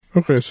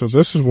Okay, so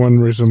this is one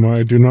reason why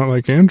I do not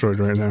like Android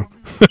right now.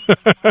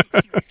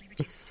 Seriously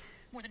reduced.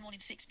 More than 1 in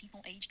 6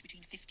 people aged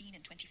between 15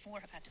 and 24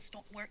 have had to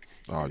stop work.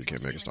 Oh, you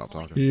can't make it stop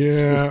talking.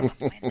 Yeah.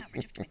 By an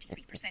average of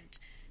 23%.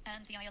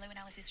 And the ILO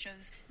analysis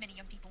shows many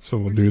young people. So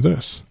we'll do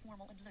this.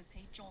 Formal and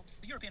low-paid jobs.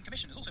 The European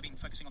Commission has also been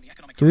focusing on the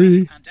economic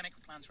 3, pandemic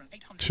with plans for an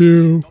 $800 2.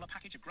 million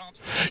package of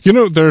grants. You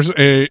know, there's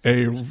a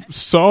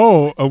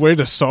way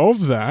to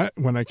solve that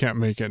when I can't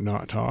make it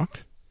not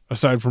talk.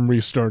 Aside from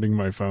restarting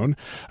my phone,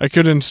 I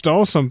could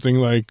install something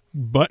like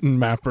Button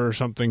Mapper or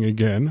something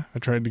again. I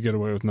tried to get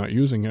away with not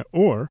using it.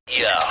 Or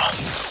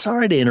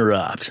Sorry to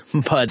interrupt,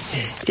 but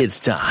it's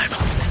time.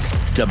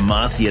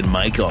 Demasi and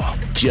Michael,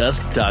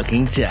 just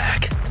talking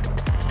tech.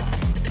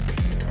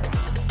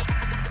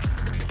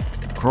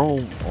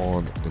 Chrome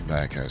on the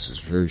Mac has this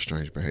very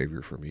strange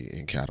behavior for me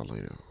in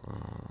Catalina.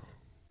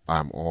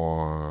 I'm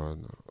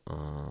on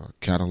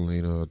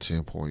Catalina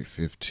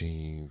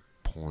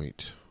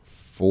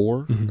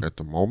 10.15.4 at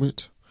the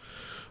moment.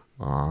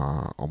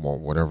 I'm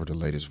on whatever the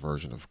latest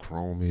version of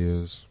Chrome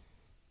is.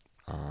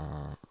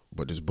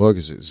 But this bug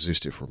has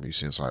existed for me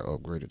since I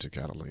upgraded to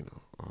Catalina,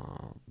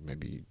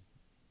 maybe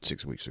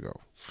 6 weeks ago.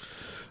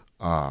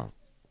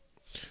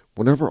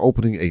 Whenever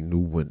opening a new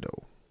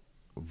window,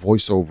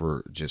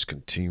 VoiceOver just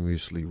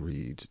continuously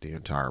reads the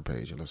entire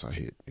page unless I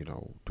hit,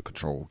 the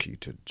control key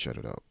to shut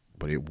it up.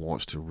 But it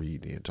wants to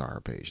read the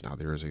entire page. Now,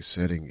 there is a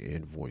setting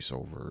in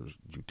VoiceOver's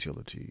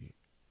utility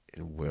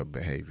in web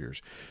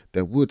behaviors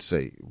that would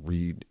say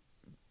read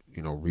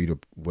a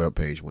web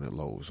page when it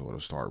loads, so it'll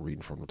start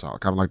reading from the top.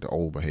 Kind of like the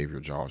old behavior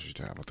JAWS used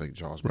to have. I think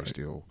JAWS may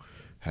still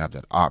have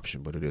that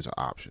option, but it is an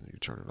option. You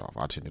turn it off.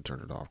 I tend to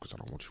turn it off because I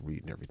don't want you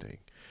reading everything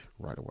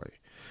right away.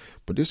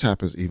 But this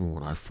happens even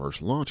when I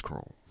first launch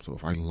Chrome. So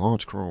if I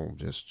launch Chrome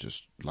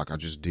just like I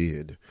just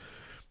did,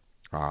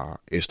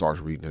 it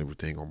starts reading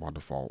everything on my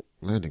default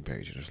landing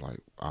page. And it's like,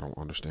 I don't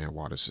understand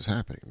why this is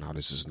happening. Now,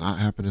 this is not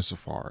happening in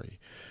Safari.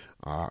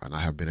 And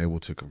I have been able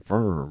to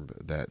confirm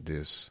that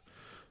this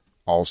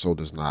also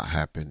does not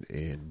happen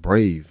in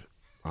Brave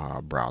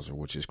browser,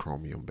 which is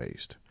Chromium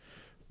based.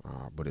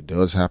 But it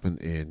does happen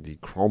in the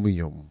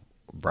Chromium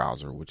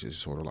browser, which is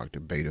sort of like the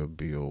beta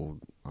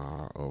build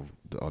of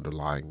the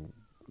underlying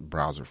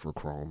browser for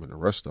Chrome and the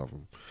rest of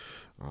them.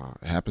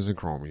 It happens in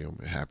Chromium.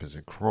 It happens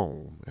in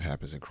Chrome. It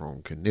happens in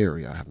Chrome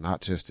Canary. I have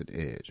not tested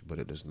Edge, but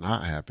it does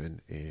not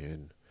happen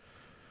in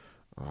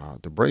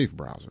the Brave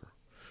browser.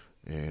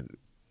 And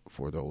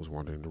for those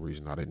wondering the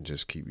reason I didn't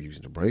just keep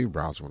using the Brave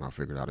browser when I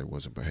figured out it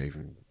wasn't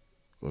behaving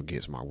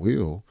against my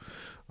will,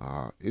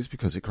 is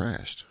because it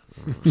crashed.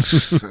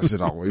 As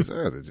it always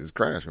says, it just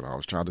crashed when I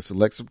was trying to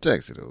select some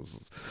text.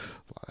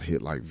 I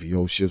hit like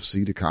VO Shift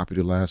C to copy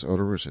the last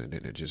utterance, and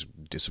then it just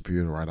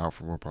disappeared right out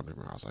from up under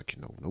me. I was like,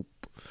 nope.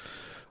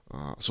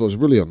 So it's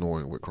really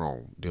annoying with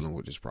Chrome dealing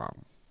with this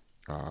problem.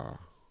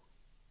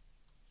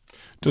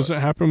 Does it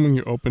happen when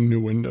you open new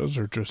windows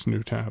or just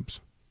new tabs?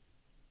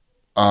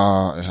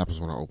 It happens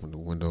when I open the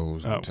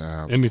windows, new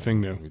tabs. Anything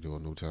new. We do a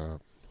new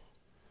tab.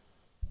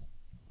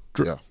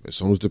 Yeah, as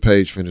soon as the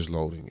page finishes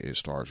loading, it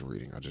starts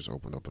reading. I just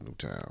opened up a new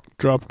tab.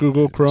 Drop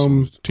Google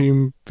Chrome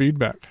team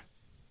feedback.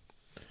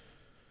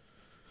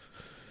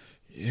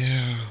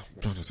 Yeah,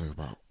 I'm trying to think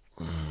about.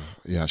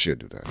 Yeah, I should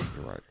do that.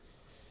 You're right.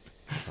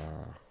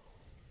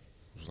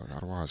 It's like, how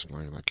do I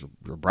explain? Like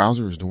your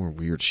browser is doing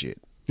weird shit.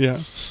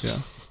 Yeah.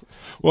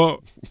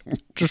 Well,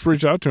 just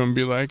reach out to him and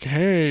be like,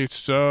 hey,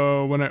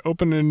 so when I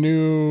open a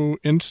new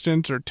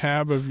instance or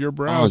tab of your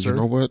browser. You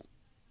know what?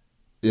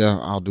 Yeah,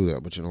 I'll do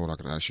that. But you know what I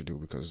can actually do?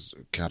 Because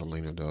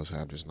Catalina does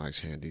have this nice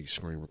handy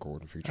screen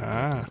recording feature.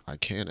 I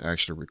can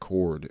actually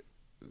record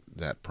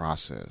that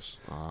process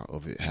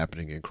of it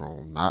happening in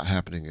Chrome, not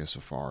happening in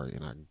Safari.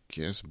 And I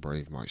guess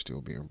Brave might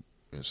still be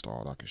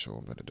installed. I can show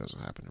them that it doesn't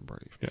happen in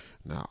Brave. Yeah.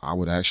 Now, I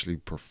would actually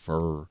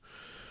prefer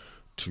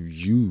to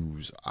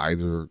use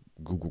either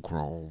Google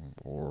Chrome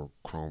or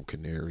Chrome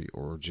Canary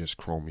or just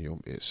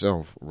Chromium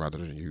itself rather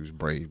than use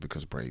Brave,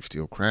 because Brave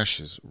still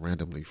crashes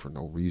randomly for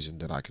no reason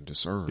that I can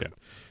discern. Yeah.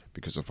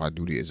 Because if I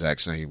do the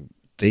exact same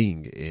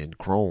thing in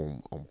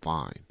Chrome, I'm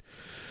fine.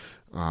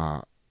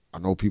 I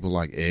know people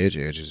like Edge.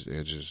 Edge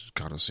is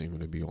kind of seeming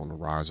to be on the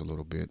rise a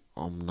little bit.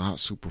 I'm not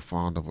super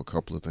fond of a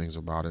couple of things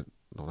about it.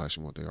 Don't ask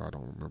me what they are. I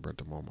don't remember at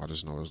the moment. I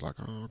just know it's like,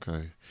 oh,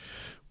 okay,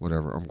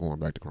 whatever. I'm going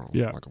back to Chrome.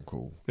 Yeah. Like, I'm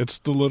cool. It's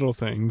the little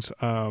things.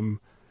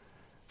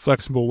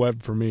 Flexible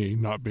web for me,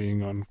 not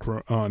being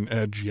on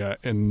Edge yet.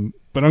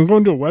 But I'm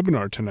going to a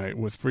webinar tonight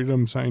with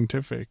Freedom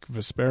Scientific,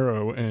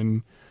 Vespero,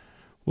 and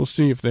we'll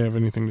see if they have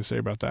anything to say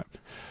about that.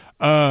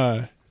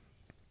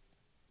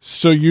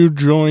 So you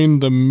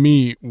joined the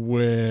meet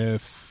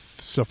with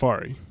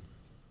Safari.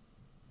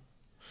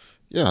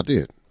 Yeah, I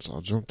did. So I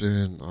jumped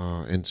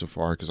in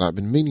Safari because I've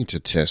been meaning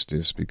to test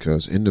this,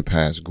 because in the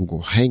past,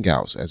 Google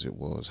Hangouts, as it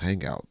was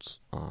Hangouts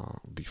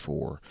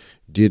before,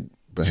 did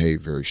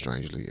behave very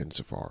strangely in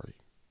Safari.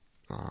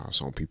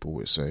 Some people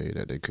would say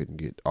that they couldn't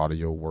get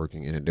audio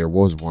working, and there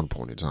was one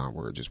point in time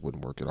where it just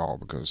wouldn't work at all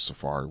because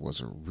Safari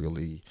wasn't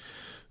really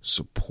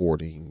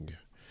supporting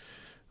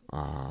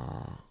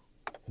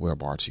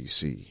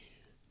WebRTC.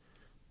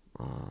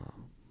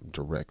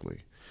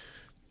 directly.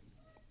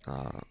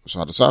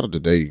 So I decided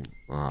today,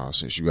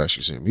 since you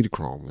actually sent me the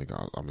Chrome link,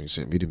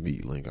 sent me the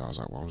Meet link, I was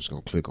like, well, I'm just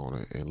going to click on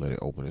it and let it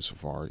open in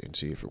Safari and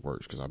see if it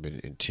works, because I've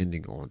been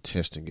intending on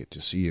testing it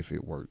to see if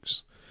it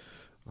works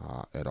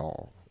at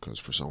all. Because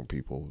for some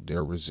people,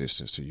 their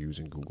resistance to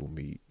using Google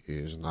Meet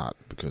is not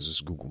because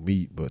it's Google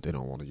Meet, but they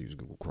don't want to use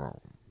Google Chrome.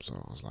 So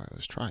I was like,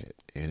 let's try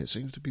it. And it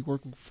seems to be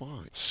working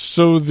fine.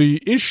 So the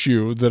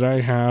issue that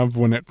I have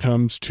when it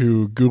comes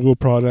to Google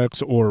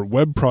products or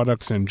web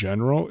products in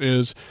general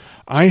is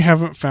I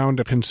haven't found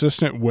a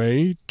consistent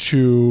way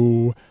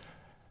to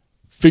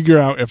figure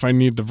out if I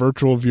need the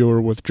virtual viewer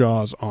with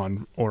JAWS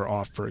on or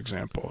off, for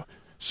example.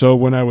 So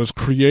when I was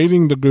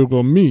creating the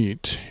Google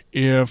Meet,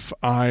 if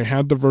I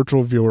had the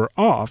virtual viewer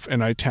off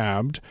and I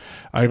tabbed,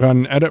 I got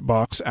an edit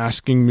box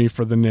asking me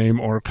for the name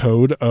or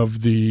code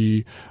of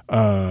the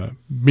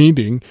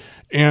meeting.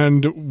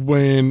 And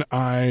when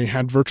I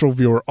had virtual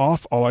viewer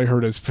off, all I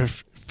heard is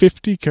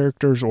 50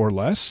 characters or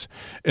less.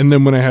 And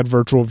then when I had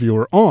virtual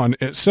viewer on,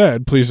 it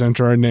said, please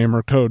enter a name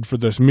or code for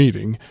this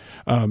meeting.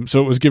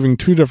 So it was giving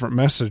two different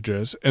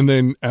messages. And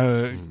then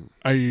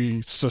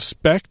I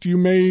suspect you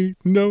may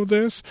know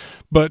this,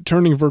 but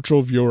turning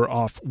virtual viewer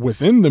off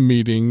within the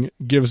meeting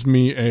gives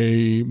me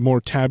a more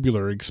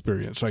tabular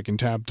experience. So I can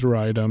tab through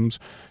items,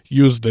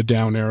 use the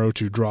down arrow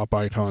to drop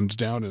icons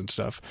down and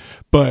stuff.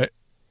 But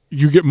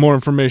you get more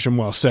information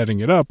while setting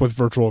it up with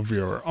virtual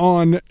viewer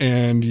on,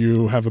 and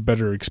you have a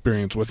better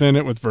experience within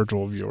it with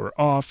virtual viewer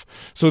off.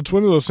 So it's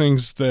one of those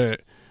things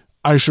that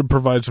I should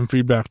provide some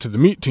feedback to the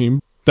Meet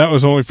team. That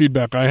was the only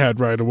feedback I had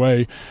right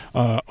away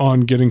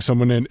on getting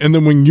someone in. And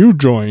then when you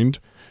joined,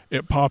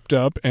 it popped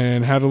up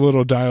and had a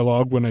little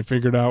dialogue when I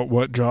figured out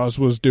what JAWS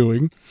was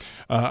doing.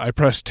 I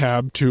pressed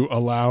tab to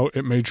allow.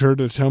 It made sure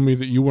to tell me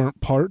that you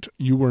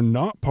were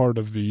not part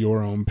of the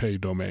your own pay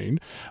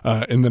domain.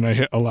 And then I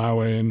hit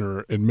allow in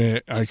or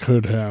admit. I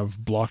could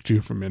have blocked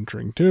you from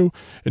entering too.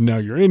 And now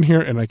you're in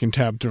here and I can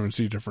tab through and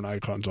see different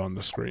icons on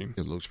the screen.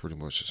 It looks pretty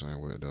much the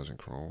same way it does in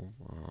Chrome.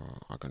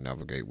 I can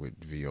navigate with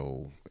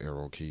VO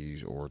arrow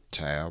keys or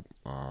tab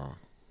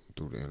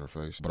through the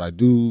interface. But I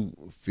do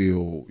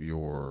feel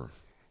your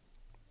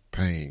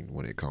pain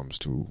when it comes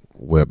to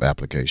web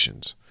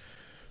applications,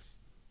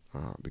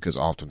 because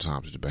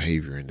oftentimes the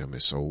behavior in them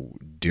is so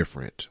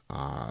different,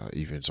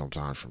 even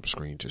sometimes from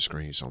screen to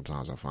screen.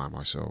 Sometimes I find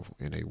myself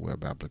in a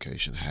web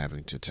application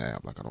having to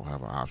tab. Like I don't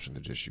have an option to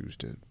just use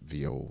the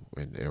VO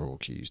and arrow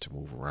keys to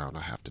move around.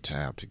 I have to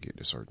tab to get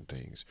to certain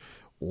things,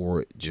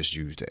 or just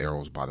use the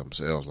arrows by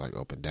themselves, like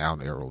up and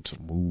down arrow to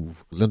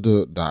move.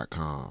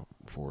 Lynda.com,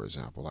 for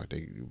example, like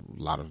a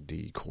lot of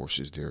the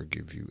courses there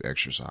give you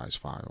exercise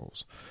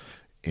files.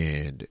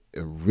 And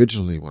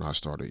originally when I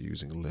started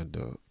using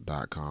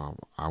lynda.com,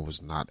 I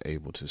was not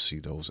able to see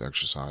those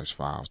exercise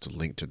files, to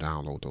link to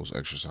download those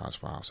exercise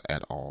files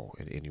at all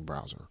in any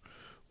browser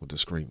with the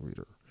screen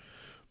reader.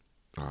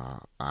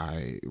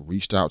 I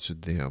reached out to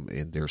them,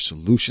 and their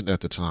solution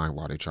at the time,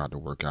 while they tried to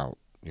work out,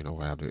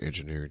 have their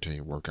engineering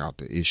team work out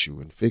the issue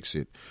and fix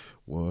it,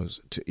 was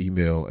to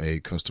email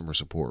a customer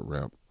support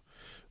rep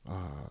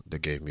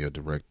that gave me a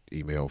direct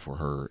email for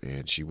her,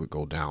 and she would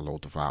go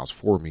download the files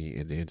for me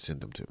and then send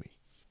them to me.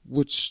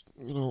 Which,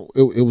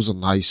 it was a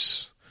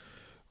nice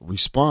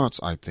response,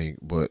 I think,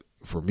 but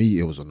for me,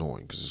 it was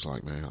annoying because it's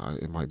like, man,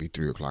 it might be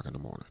 3 o'clock in the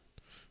morning.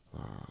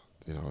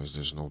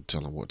 There's no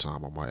telling what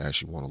time I might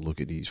actually want to look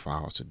at these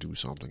files to do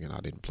something, and I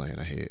didn't plan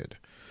ahead.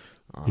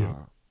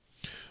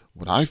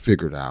 What I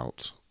figured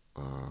out,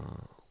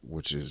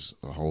 which is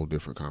a whole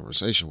different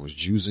conversation,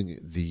 was using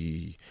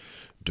the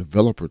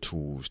developer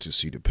tools to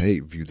see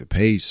view the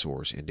page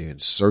source, and then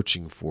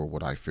searching for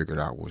what I figured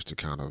out was the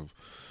kind of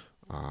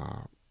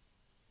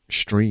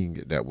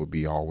string that would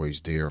be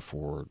always there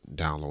for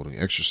downloading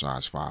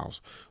exercise files.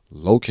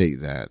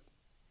 Locate that,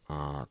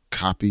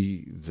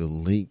 copy the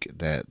link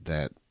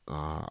that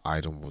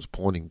item was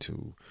pointing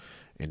to,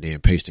 and then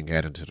pasting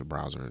that into the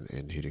browser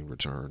and hitting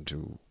return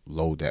to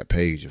load that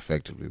page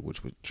effectively,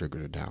 which would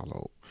trigger the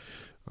download.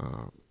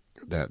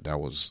 That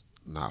was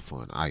not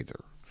fun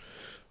either.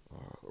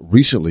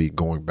 Recently,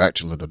 going back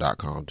to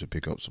lynda.com to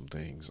pick up some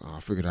things, I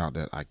figured out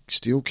that I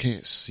still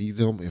can't see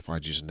them if I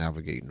just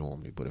navigate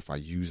normally. But if I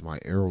use my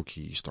arrow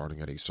keys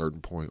starting at a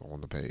certain point on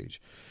the page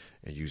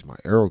and use my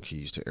arrow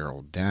keys to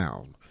arrow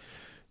down,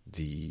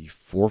 the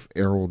fourth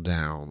arrow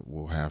down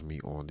will have me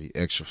on the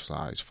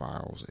exercise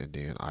files, and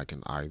then I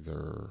can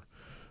either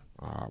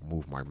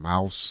move my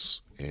mouse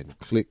and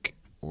click,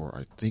 or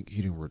I think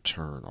hitting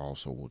return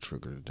also will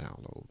trigger the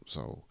download.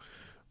 So,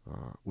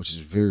 which is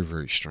very,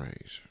 very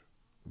strange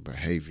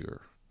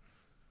behavior.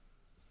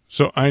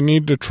 So I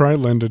need to try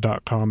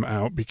lynda.com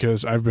out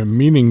because I've been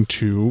meaning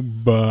to,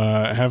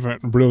 but haven't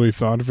really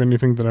thought of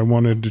anything that I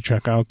wanted to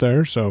check out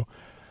there. So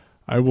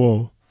I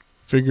will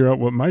figure out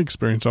what my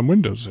experience on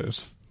Windows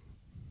is.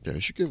 Yeah, you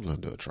should give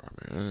Linda a try,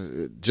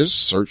 man.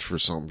 Just search for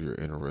something you're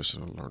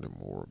interested in learning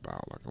more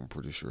about. Like, I'm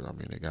pretty sure, I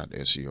mean, they got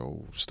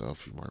SEO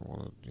stuff. You might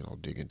want to,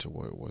 dig into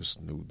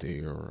what's new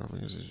there. I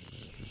mean,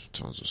 there's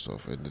tons of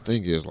stuff. And the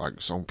thing is,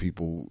 like, some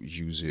people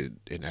use it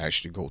and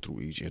actually go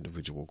through each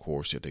individual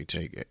course that they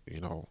take,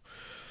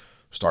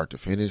 start to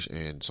finish.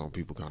 And some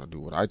people kind of do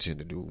what I tend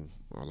to do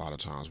a lot of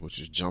times, which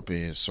is jump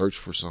in, search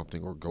for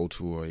something, or go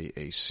to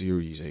a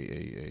series,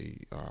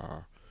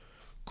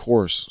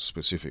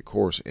 specific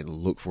course, and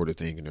look for the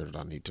thing in there that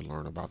I need to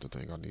learn about, the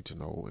thing I need to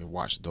know, and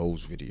watch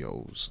those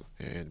videos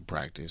and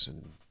practice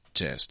and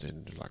test,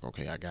 and like,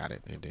 okay, I got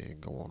it, and then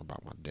go on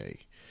about my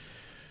day.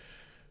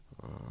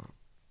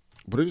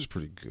 But it is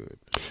pretty good.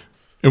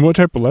 And what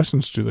type of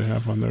lessons do they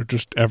have on there?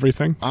 Just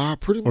everything?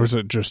 Pretty much. Or is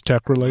it just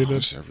tech related?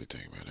 It's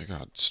everything, man. They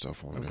got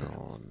stuff on there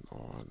on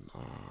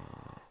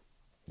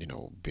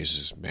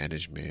business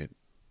management,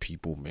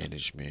 people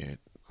management,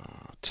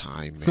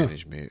 time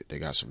management. They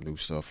got some new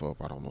stuff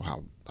up. I don't know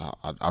how.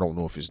 I don't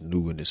know if it's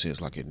new in the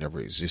sense like it never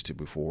existed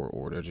before,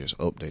 or they're just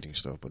updating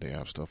stuff. But they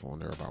have stuff on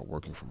there about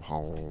working from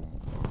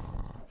home.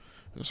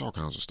 There's all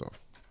kinds of stuff.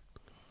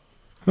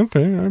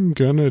 Okay, I'm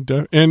gonna.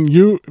 And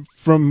you,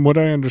 from what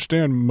I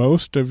understand,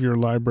 most of your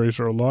libraries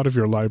or a lot of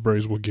your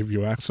libraries will give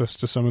you access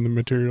to some of the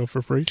material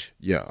for free.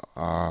 Yeah,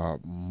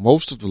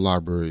 most of the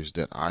libraries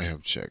that I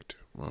have checked.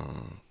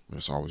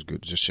 It's always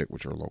good to just check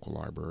with your local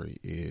library.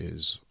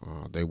 Is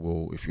they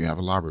will, if you have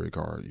a library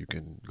card, you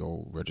can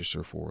go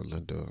register for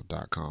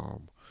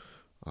lynda.com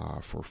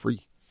for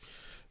free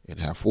and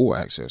have full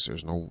access.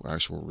 There's no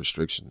actual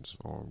restrictions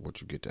on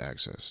what you get to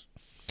access.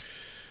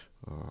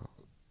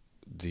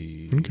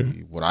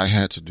 What I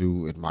had to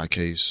do in my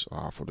case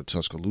for the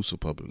Tuscaloosa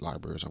Public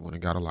Libraries, I went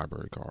and got a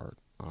library card,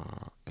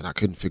 and I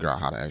couldn't figure out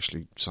how to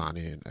actually sign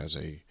in as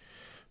a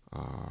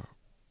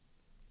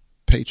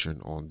patron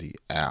on the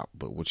app.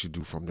 But what you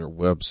do from their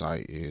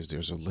website is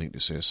there's a link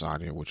that says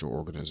sign in with your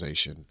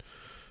organization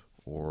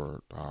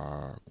or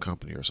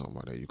company or something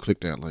like that. You click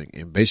that link,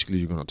 and basically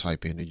you're going to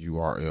type in the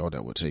URL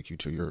that will take you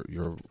to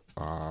your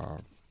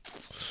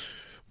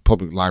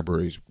public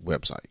library's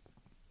website.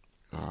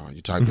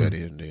 You type that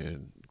in and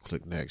then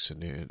click next,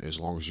 and then as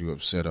long as you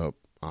have set up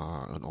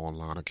an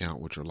online account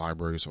with your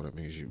library, so that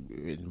means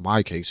in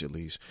my case at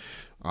least,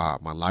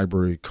 my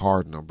library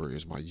card number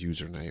is my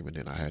username, and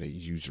then I had a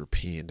user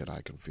PIN that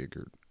I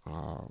configured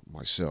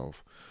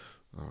myself,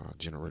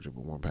 generated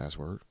with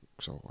 1Password,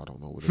 so I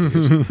don't know what it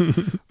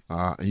is.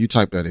 And you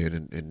type that in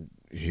and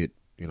hit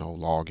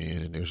log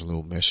in, and there's a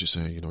little message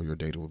saying your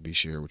data will be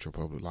shared with your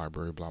public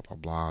library, blah blah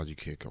blah. You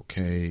click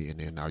OK, and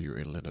then now you're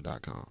in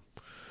lynda.com.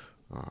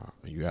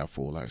 And you have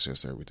full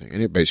access to everything.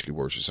 And it basically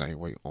works the same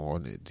way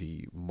on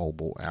the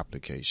mobile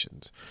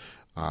applications.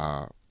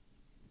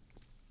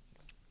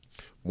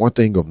 One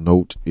thing of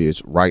note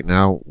is right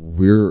now,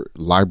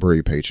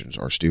 library patrons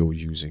are still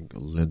using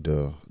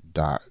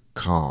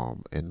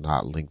lynda.com and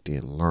not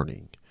LinkedIn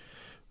Learning.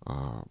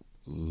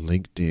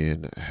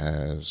 LinkedIn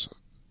has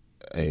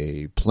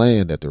a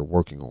plan that they're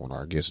working on.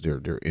 I guess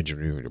they're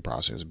engineering the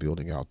process,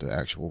 building out the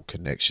actual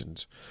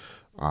connections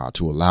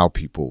to allow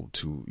people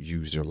to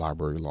use their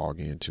library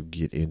login to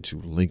get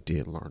into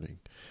LinkedIn Learning,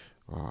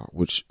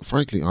 which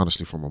frankly,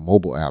 honestly, from a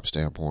mobile app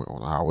standpoint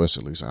on iOS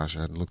at least, I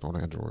actually hadn't looked on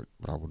Android,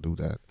 but I will do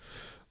that.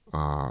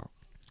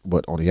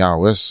 But on the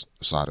iOS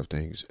side of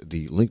things,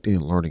 the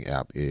LinkedIn Learning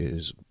app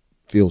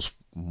feels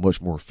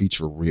much more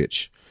feature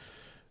rich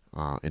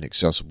and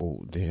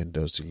accessible than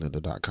does the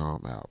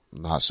lynda.com app.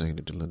 I'm not saying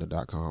that the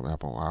lynda.com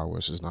app on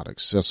iOS is not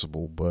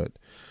accessible, but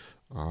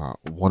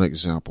one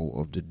example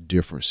of the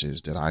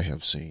differences that I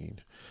have seen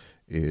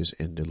is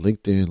in the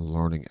LinkedIn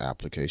Learning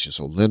application.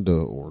 So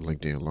Lynda, or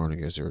LinkedIn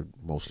Learning as they're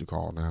mostly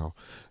called now,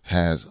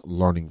 has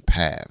learning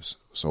paths.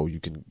 So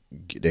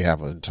they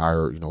have an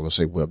entire, let's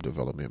say web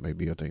development may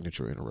be a thing that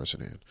you're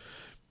interested in.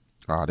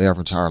 They have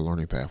an entire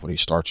learning path where they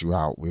start you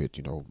out with,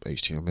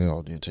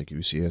 HTML, then take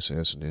you to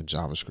CSS, and then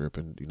JavaScript,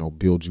 and,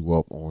 build you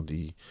up on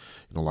the,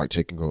 like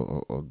taking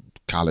a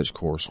college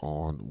course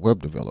on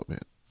web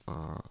development,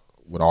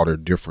 with all their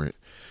different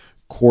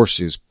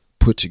courses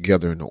put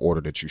together in the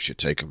order that you should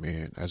take them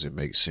in, as it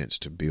makes sense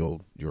to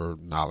build your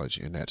knowledge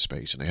in that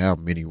space. And they have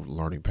many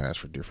learning paths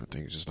for different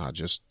things. It's not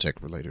just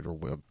tech related or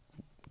web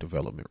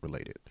development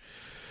related.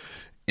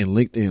 In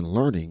LinkedIn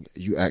Learning,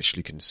 you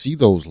actually can see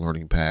those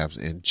learning paths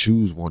and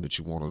choose one that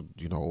you want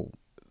to,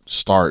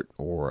 start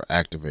or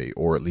activate,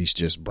 or at least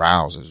just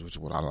browse, which is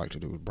what I like to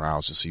do,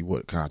 browse to see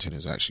what content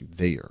is actually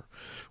there.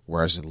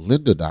 Whereas in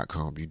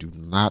lynda.com, you do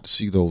not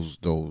see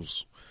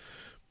those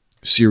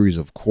series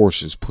of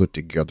courses put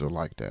together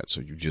like that.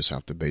 So you just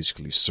have to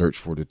basically search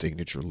for the thing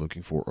that you're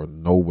looking for, or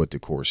know what the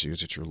course is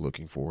that you're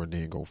looking for, and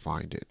then go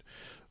find it.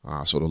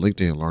 So the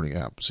LinkedIn Learning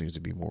app seems to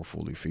be more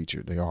fully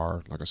featured. They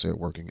are, like I said,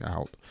 working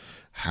out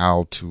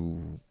how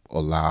to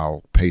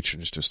allow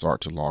patrons to start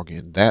to log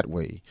in that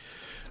way.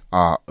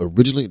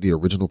 Originally, the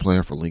original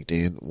plan for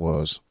LinkedIn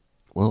was,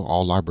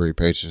 all library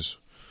patrons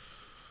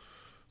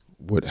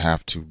would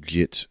have to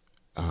get,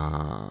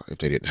 if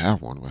they didn't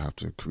have one, would have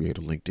to create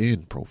a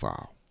LinkedIn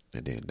profile.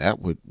 and then that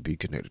would be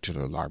connected to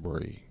the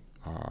library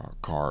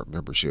card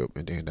membership,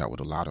 and then that would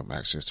allow them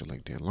access to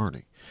LinkedIn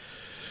Learning.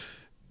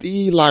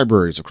 The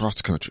libraries across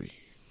the country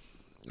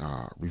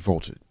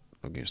revolted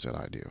against that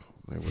idea.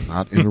 They were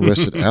not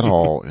interested at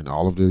all in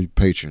all of their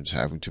patrons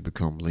having to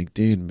become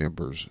LinkedIn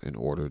members in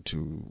order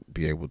to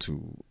be able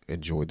to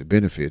enjoy the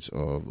benefits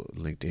of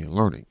LinkedIn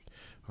Learning.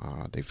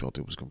 They felt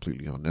it was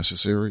completely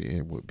unnecessary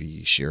and would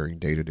be sharing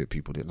data that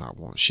people did not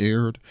want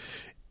shared.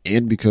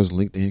 And because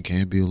LinkedIn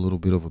can be a little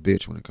bit of a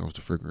bitch when it comes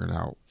to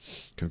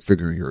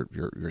configuring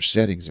your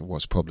settings and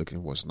what's public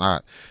and what's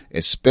not,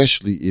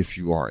 especially if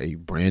you are a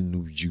brand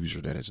new user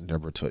that has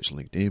never touched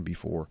LinkedIn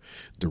before,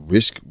 the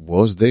risk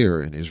was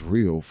there and is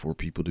real for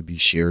people to be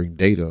sharing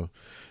data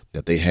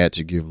that they had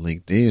to give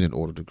LinkedIn in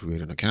order to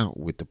create an account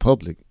with the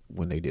public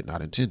when they did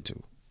not intend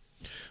to.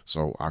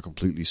 So I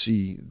completely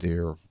see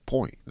their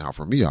point. Now,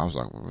 for me, I was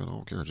like, well, man, I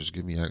don't care. Just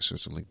give me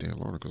access to LinkedIn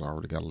Learner because I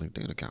already got a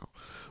LinkedIn account.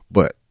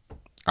 But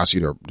I see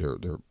their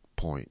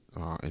point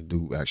and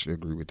do actually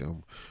agree with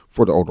them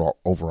for the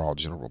overall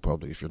general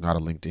public. If you're not a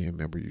LinkedIn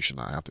member, you should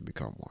not have to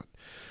become one.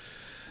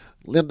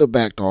 Linda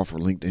backed off, or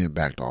LinkedIn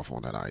backed off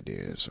on that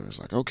idea. So it's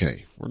like,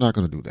 okay, we're not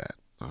going to do that.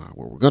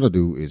 What we're going to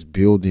do is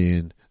build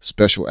in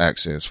special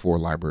access for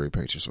library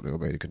patrons so they'll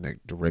be able to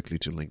connect directly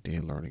to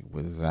LinkedIn Learning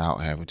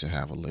without having to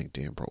have a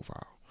LinkedIn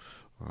profile.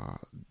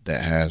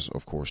 That has,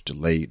 of course,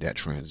 delayed that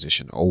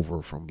transition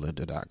over from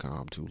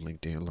lynda.com to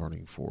LinkedIn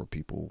Learning for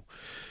people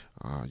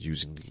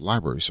using the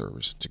library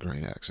service to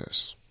gain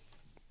access.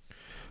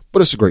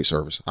 But it's a great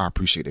service. I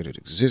appreciate that it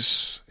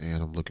exists,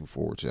 and I'm looking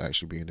forward to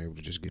actually being able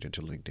to just get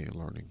into LinkedIn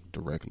Learning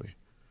directly.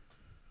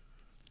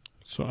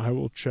 So I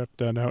will check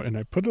that out, and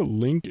I put a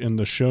link in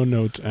the show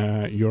notes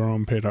at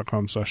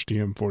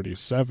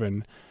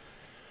yourownpay.com/DM47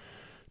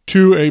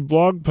 to a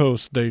blog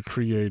post they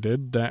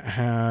created that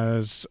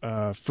has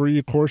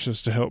free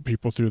courses to help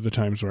people through the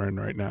times we're in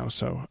right now.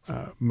 So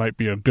might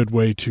be a good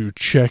way to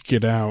check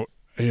it out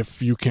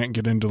if you can't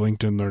get into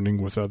LinkedIn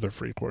Learning with other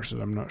free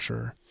courses. I'm not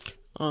sure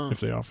if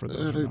they offer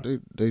those.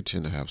 They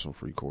tend to have some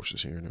free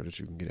courses here and there that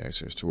you can get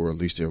access to, or at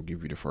least they'll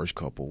give you the first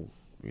couple,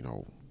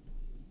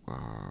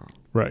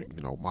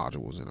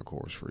 modules in a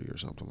course free or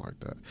something like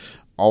that.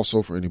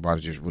 Also, for anybody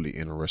just really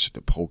interested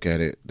to poke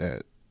at it,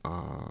 that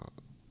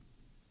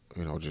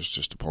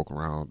just to poke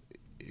around,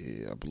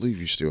 I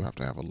believe you still have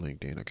to have a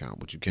LinkedIn account,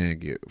 but you can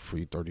get a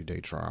free 30-day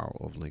trial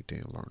of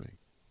LinkedIn Learning.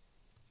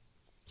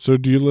 So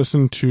do you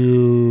listen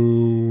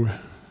to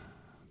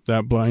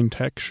that Blind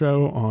Tech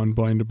show on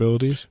blind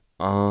abilities?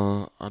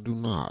 I do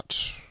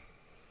not.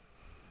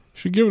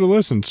 Should give it a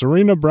listen.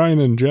 Serena, Brian,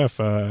 and Jeff.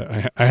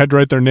 I had to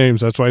write their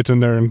names. That's why it's in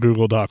there in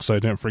Google Docs, so I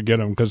didn't forget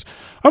them, because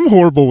I'm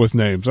horrible with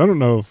names. I don't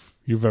know if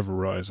you've ever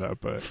realized that,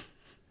 but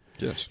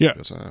yes, yeah.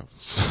 Yes, I have.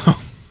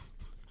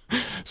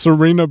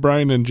 Serena,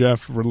 Brian, and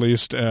Jeff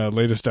released a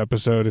latest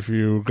episode. If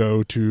you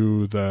go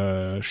to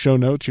the show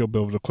notes, you'll be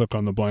able to click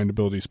on the Blind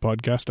Abilities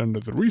podcast under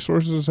the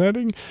resources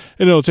heading,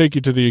 and it'll take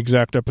you to the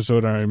exact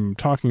episode I'm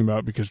talking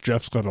about, because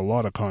Jeff's got a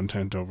lot of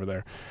content over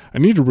there. I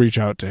need to reach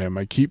out to him.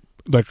 I keep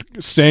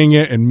saying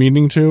it and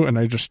meaning to, and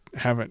I just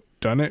haven't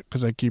done it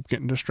because I keep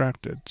getting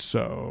distracted.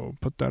 So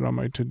put that on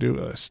my to-do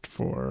list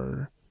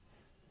for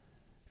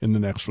in the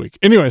next week.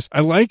 Anyways, I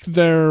like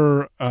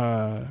their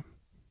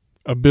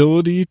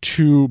ability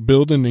to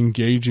build an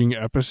engaging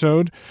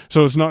episode.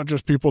 So it's not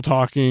just people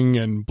talking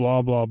and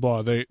blah, blah,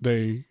 blah.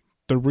 They're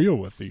real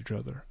with each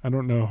other. I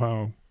don't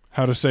know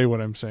how to say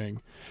what I'm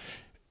saying.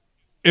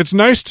 It's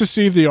nice to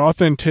see the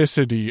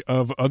authenticity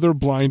of other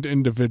blind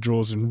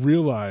individuals and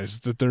realize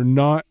that they're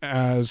not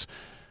as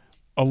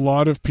a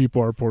lot of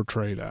people are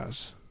portrayed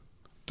as.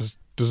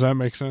 Does that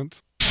make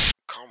sense?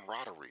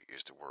 Camaraderie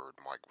is the word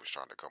Mike was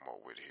trying to come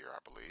up with here, I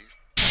believe.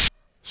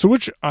 So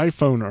which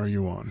iPhone are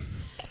you on?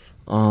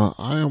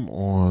 I am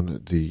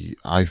on the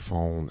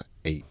iPhone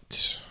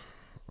 8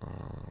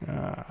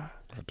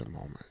 at the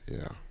moment,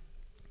 yeah.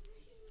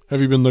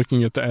 Have you been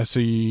looking at the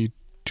SE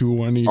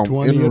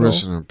 2020? I'm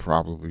interested in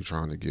probably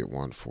trying to get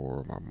one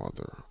for my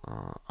mother.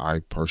 I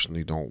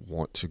personally don't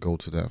want to go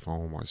to that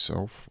phone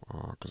myself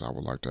because I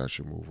would like to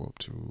actually move up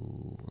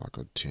to like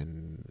a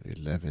 10,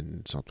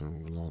 11,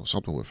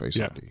 something with Face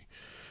ID.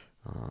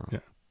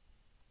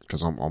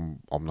 Because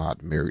I'm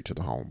not married to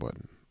the home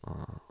button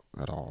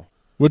at all.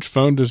 Which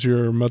phone does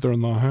your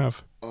mother-in-law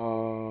have?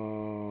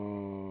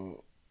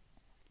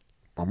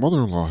 My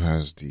mother-in-law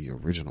has the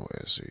original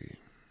SE.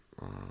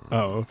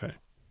 Okay.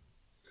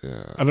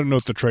 Yeah. I don't know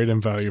what the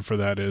trade-in value for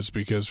that is,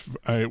 because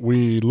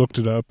we looked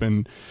it up,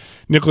 and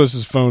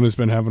Nicholas's phone has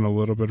been having a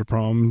little bit of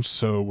problems,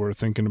 so we're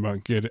thinking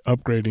about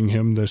upgrading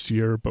him this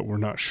year, but we're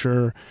not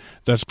sure.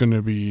 That's going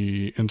to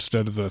be,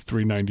 instead of the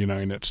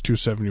 $399, it's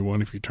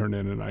 $271 if you turn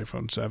in an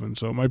iPhone 7.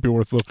 So it might be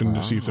worth looking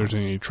to see if there's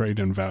any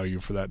trade-in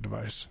value for that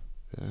device.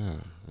 Yeah.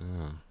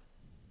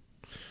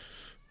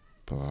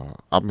 But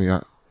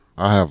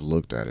I have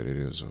looked at it. It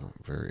is a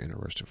very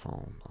interesting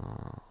phone.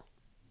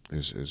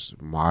 Is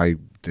my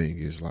thing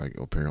is like,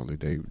 apparently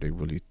they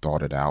really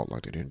thought it out.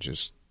 Like, they didn't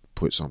just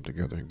put something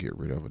together and get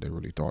rid of it. They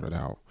really thought it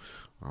out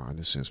in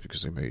a sense,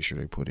 because they made sure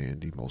they put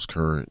in the most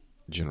current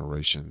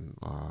generation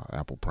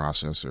Apple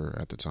processor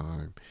at the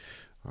time.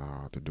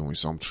 They're doing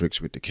some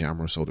tricks with the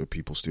camera so that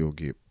people still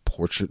get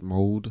portrait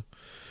mode.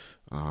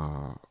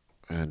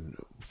 And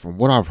from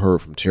what I've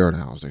heard from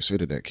teardowns, they say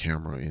that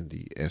camera in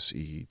the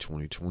SE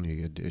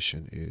 2020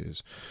 edition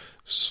is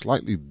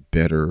slightly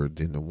better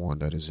than the one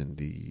that is in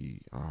the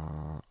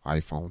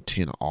iPhone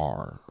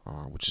XR,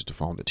 which is the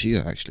phone that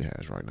Tia actually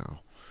has right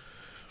now.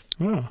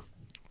 Oh.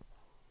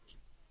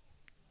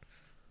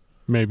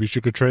 Maybe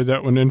she could trade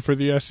that one in for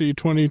the SE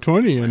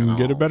 2020 and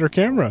get a better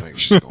camera. I think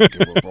she's going to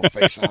give up her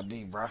Face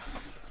ID, bro.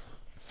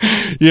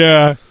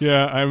 Yeah,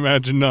 I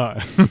imagine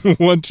not.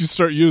 Once you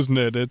start using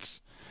it, it's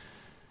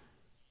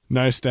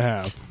nice to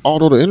have.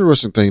 Although the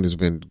interesting thing that's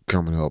been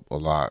coming up a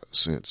lot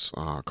since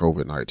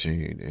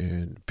COVID-19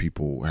 and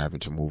people having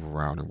to move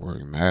around and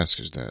wearing masks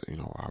is that,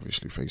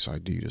 obviously Face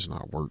ID does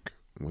not work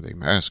with a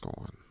mask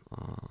on.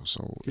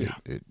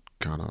 It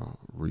kind of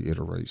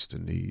reiterates the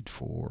need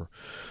for...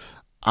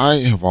 I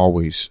have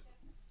always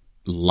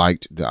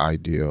liked the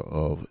idea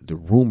of the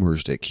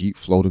rumors that keep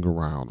floating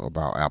around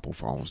about Apple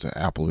phones, that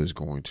Apple is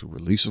going to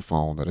release a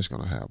phone that is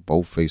going to have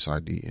both Face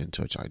ID and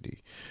Touch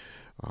ID.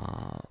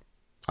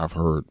 I've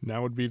heard...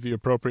 Now would be the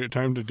appropriate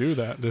time to do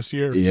that this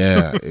year.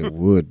 Yeah, it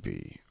would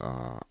be.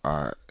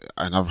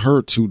 I've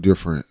heard two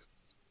different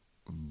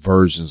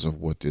versions of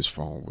what this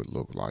phone would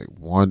look like.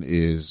 One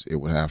is it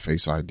would have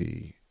Face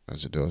ID,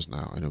 as it does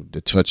now, and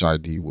the Touch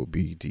ID will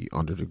be the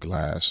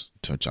under-the-glass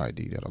Touch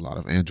ID that a lot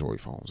of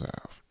Android phones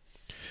have.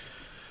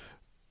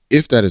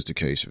 If that is the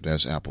case, if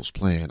that's Apple's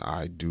plan,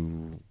 I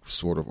do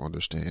sort of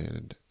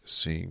understand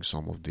seeing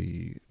some of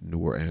the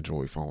newer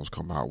Android phones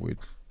come out with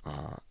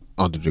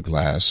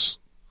under-the-glass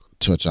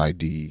Touch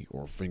ID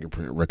or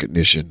fingerprint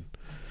recognition.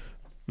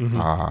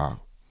 The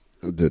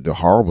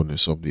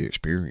horribleness of the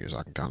experience,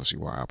 I can kind of see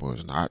why Apple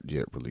has not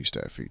yet released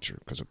that feature,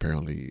 because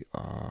apparently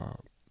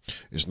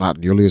it's not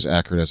nearly as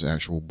accurate as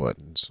actual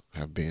buttons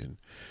have been,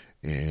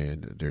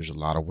 and there's a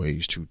lot of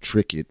ways to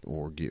trick it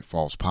or get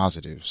false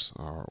positives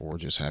or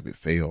just have it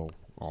fail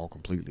all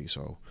completely.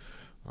 So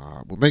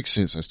what makes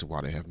sense as to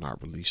why they have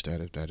not released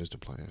that, if that is the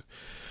plan.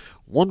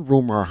 One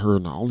rumor I heard,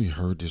 and I only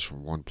heard this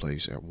from one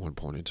place at one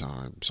point in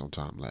time,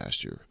 sometime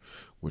last year,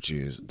 which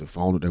is the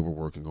phone that they were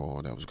working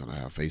on that was going to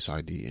have Face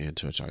ID and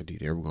Touch ID.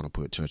 They were going to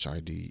put Touch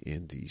ID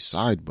in the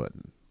side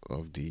button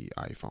of the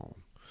iPhone,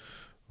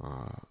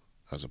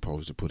 as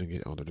opposed to putting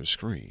it under the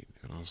screen.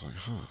 And I was like,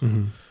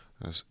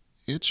 that's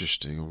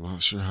interesting. I'm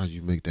not sure how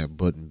you make that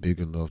button big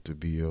enough to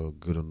be a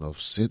good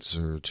enough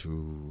sensor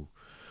to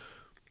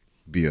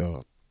be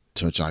a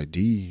Touch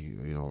ID,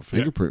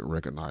 fingerprint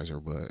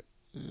recognizer, but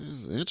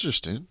it's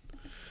interesting,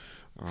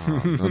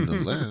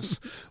 nonetheless.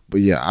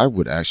 But yeah, I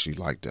would actually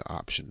like the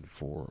option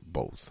for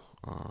both.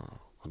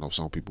 I know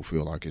some people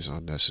feel like it's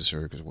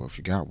unnecessary because, well, if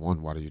you got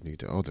one, why do you need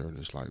the other? And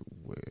it's like,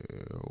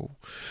 well,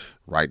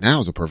 right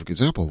now is a perfect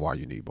example of why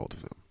you need both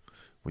of them.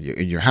 When you're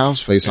in your house,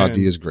 Face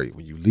ID is great.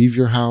 When you leave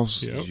your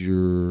house,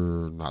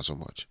 you're not so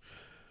much.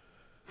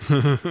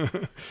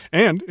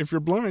 And if you're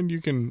blind,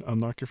 you can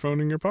unlock your phone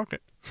in your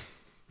pocket.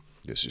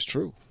 This is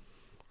true.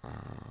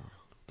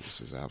 This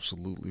is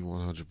absolutely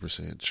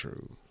 100%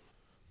 true.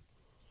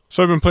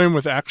 So I've been playing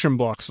with action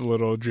blocks a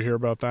little. Did you hear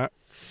about that?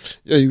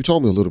 Yeah, you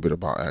told me a little bit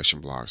about action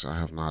blocks. I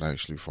have not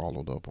actually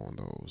followed up on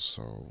those.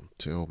 So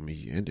tell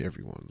me and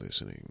everyone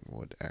listening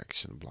what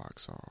action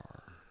blocks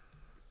are.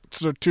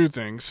 So two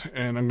things,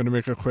 and I'm going to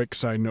make a quick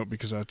side note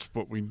because that's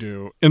what we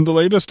do. In the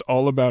latest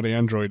All About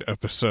Android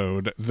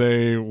episode,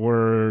 they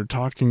were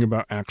talking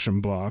about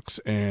action blocks,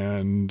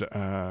 and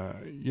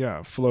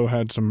Flo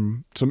had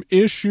some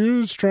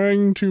issues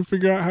trying to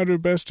figure out how to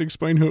best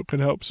explain who it could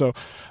help. So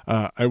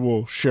I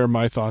will share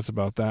my thoughts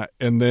about that.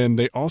 And then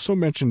they also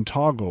mentioned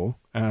Toggle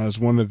as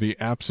one of the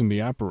apps in the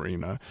App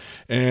Arena.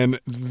 And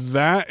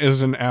that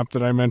is an app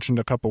that I mentioned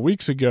a couple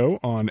weeks ago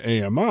on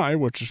AMI,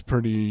 which is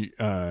pretty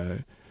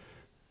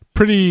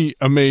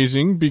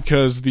amazing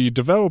because the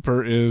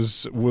developer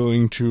is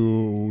willing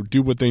to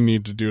do what they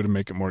need to do to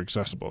make it more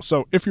accessible.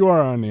 So if you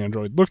are on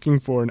Android looking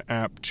for an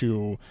app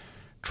to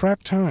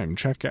track time,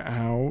 check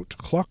out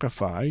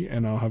Clockify,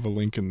 and I'll have a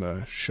link in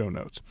the show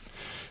notes.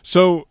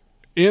 So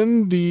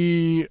in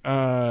the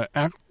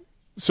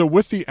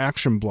with the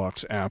Action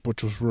Blocks app,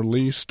 which was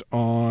released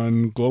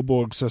on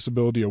Global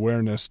Accessibility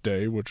Awareness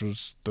Day, which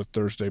was the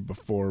Thursday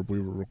before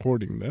we were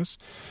recording this,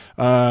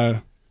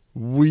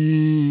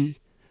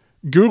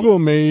 Google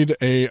made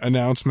an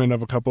announcement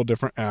of a couple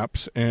different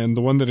apps, and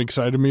the one that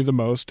excited me the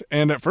most,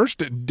 and at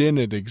first it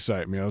didn't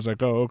excite me. I was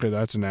like, oh, okay,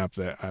 that's an app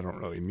that I don't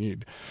really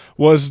need,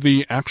 was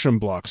the Action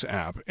Blocks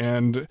app.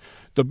 And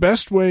the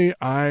best way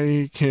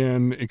I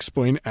can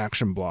explain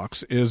Action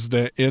Blocks is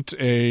that it's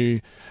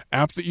a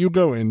app that you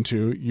go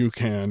into, you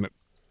can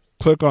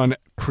click on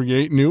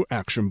create new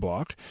action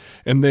block,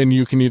 and then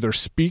you can either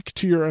speak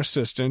to your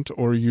assistant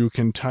or you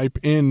can type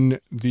in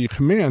the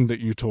command that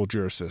you told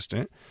your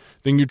assistant.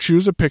 Then you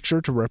choose a picture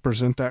to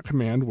represent that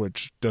command,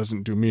 which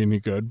doesn't do me any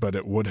good, but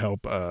it would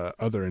help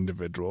other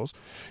individuals.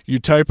 You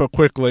type a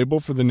quick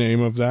label for the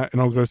name of that,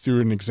 and I'll go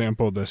through an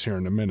example of this here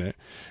in a minute.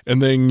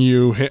 And then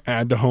you hit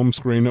add to home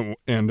screen,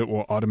 and it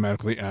will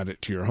automatically add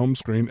it to your home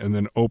screen, and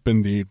then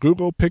open the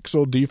Google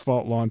Pixel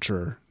default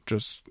launcher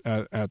just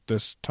at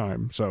this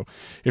time. So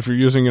if you're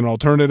using an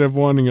alternative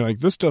one and you're like,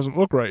 this doesn't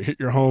look right, hit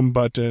your home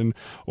button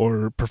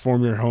or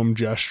perform your home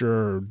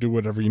gesture or do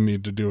whatever you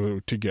need to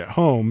do to get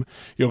home.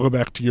 You'll go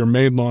back to your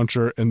main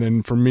launcher, and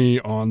then for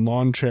me on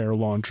Lawn Chair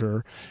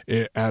Launcher,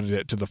 it added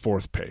it to the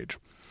 4th page.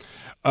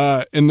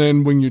 And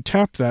then when you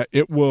tap that,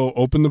 it will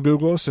open the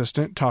Google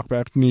Assistant.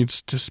 TalkBack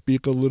needs to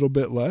speak a little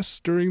bit less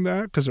during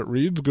that because it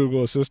reads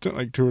Google Assistant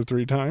like 2 or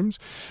 3 times.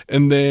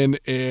 And then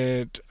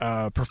it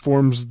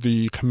performs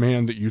the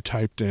command that you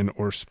typed in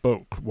or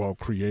spoke while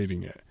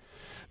creating it.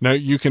 Now,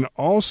 you can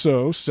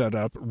also set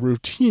up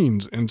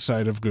routines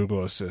inside of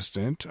Google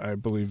Assistant. I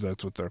believe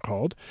that's what they're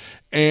called.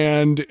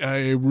 And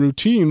a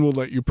routine will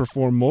let you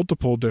perform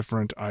multiple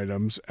different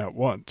items at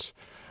once.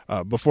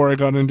 Before I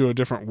got into a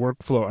different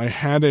workflow, I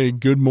had a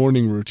good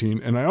morning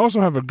routine, and I also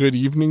have a good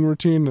evening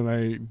routine, and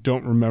I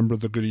don't remember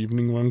the good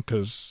evening one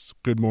because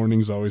good morning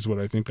is always what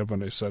I think of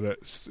when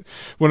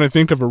I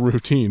think of a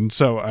routine,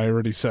 so I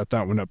already set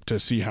that one up to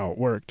see how it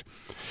worked.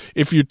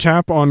 If you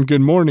tap on good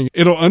morning,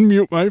 it'll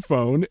unmute my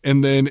phone,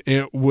 and then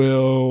it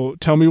will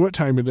tell me what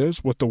time it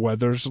is, what the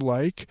weather's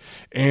like,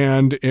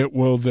 and it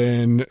will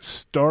then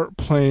start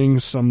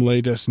playing some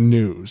latest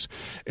news.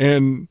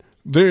 And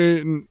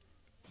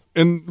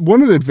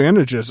one of the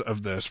advantages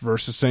of this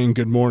versus saying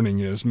good morning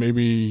is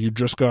maybe you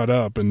just got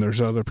up and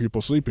there's other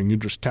people sleeping. You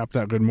just tap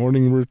that good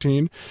morning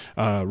routine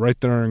right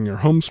there on your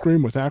home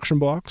screen with action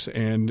blocks,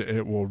 and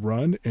it will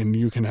run, and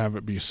you can have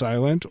it be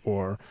silent,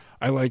 or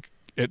I like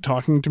it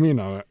talking to me,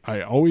 and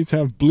I always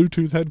have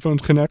Bluetooth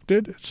headphones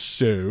connected.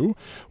 So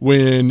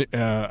when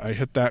I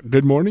hit that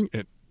good morning,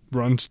 it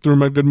runs through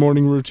my good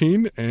morning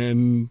routine,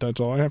 and that's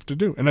all I have to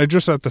do. And I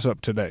just set this up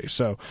today,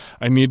 so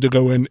I need to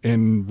go in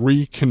and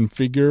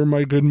reconfigure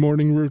my good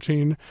morning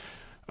routine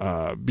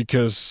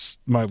because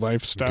my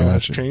lifestyle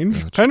has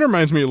changed. Kind of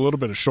reminds me a little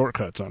bit of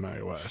Shortcuts on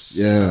iOS.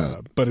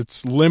 Yeah. But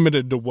it's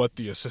limited to what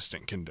the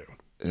assistant can do.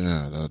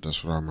 Yeah,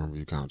 that's what I remember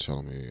you kind of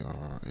telling me.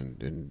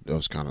 And I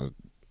was kind of,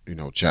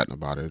 chatting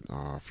about it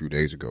a few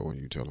days ago when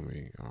you telling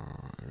me.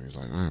 And it's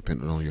like,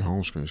 pinning it on your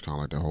home screen is kind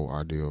of like the whole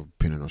idea of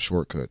pinning a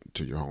shortcut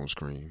to your home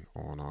screen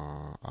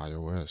on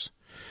iOS.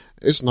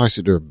 It's nice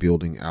that they're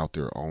building out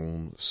their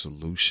own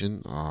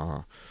solution.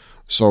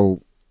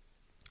 So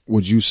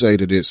would you say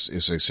that it's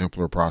a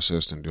simpler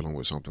process than dealing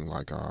with something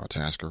like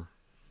Tasker?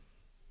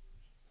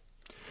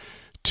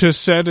 To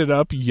set it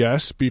up,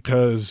 yes,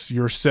 because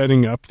you're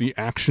setting up the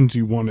actions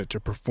you want it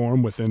to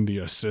perform within the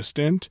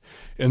assistant,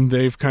 and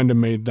they've kind of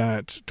made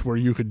that to where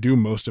you could do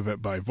most of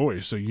it by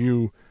voice. So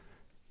you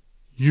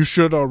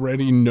should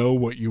already know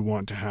what you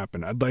want to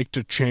happen. I'd like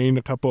to chain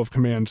a couple of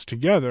commands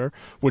together,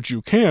 which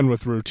you can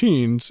with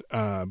routines,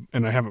 and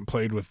I haven't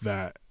played with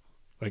that,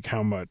 like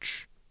how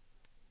much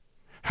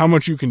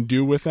you can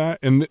do with that.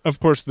 And of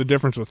course, the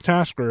difference with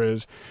Tasker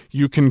is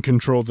you can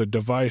control the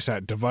device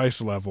at device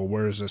level,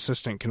 whereas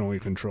Assistant can only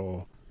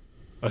control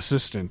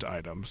assistant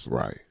items.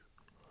 Right.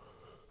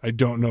 I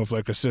don't know if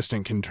like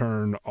Assistant can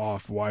turn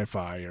off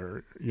Wi-Fi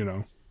or,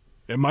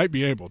 it might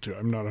be able to.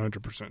 I'm not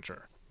 100%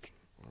 sure.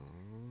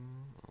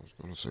 I was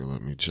going to say,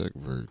 let me check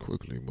very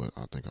quickly, but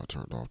I think I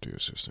turned off the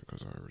Assistant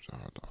because I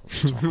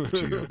was talking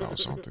to you about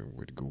something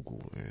with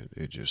Google, and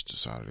it just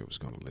decided it was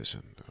going to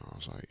listen. And I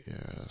was like,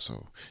 yeah,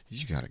 so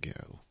you got to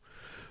go.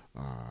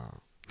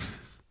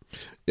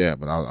 Yeah,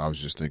 but I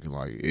was just thinking,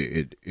 like,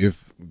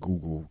 if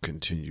Google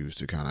continues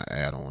to kind of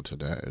add on to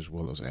that, as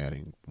well as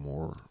adding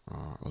more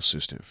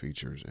assistant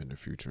features in the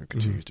future and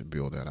continues to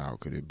build that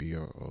out, could it be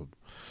a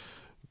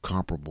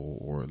comparable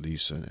or at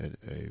least a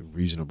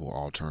reasonable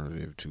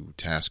alternative to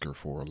Tasker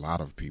for a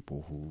lot of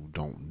people who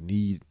don't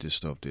need the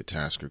stuff that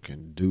Tasker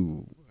can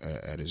do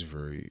at its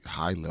very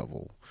high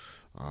level?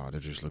 They're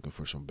just looking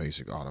for some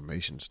basic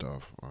automation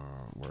stuff,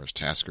 whereas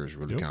Tasker is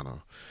really kind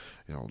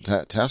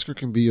of, Tasker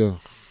can be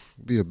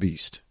a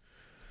beast.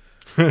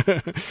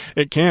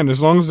 It can,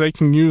 as long as they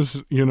can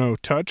use,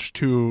 touch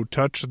to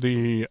touch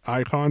the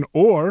icon,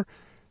 or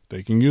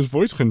they can use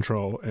voice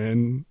control.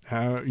 And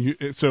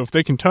so if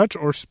they can touch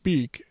or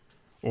speak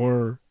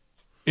or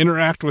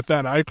interact with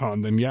that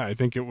icon, then yeah, I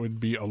think it would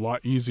be a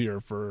lot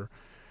easier for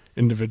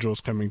individuals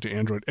coming to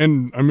Android.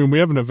 And I mean, we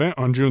have an event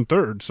on June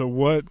 3rd. So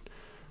what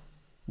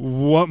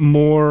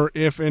more,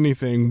 if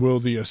anything,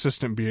 will the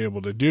assistant be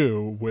able to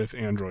do with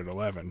Android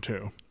 11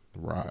 too?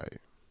 Right.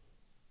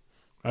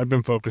 I've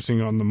been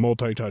focusing on the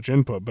multi-touch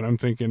input, but I'm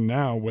thinking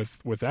now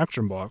with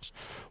action blocks,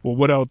 well,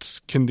 what else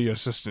can the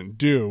assistant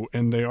do?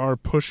 And they are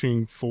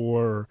pushing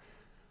for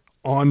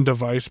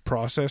on-device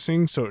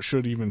processing, so it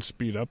should even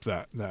speed up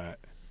that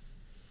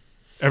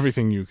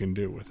everything you can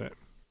do with it.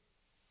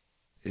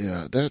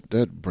 Yeah,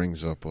 that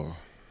brings up a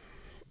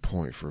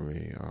point for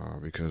me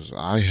because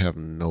I have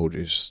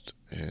noticed,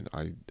 and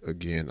I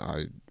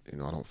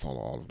don't follow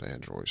all of the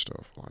Android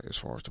stuff, like as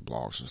far as the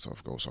blogs and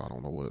stuff go, so I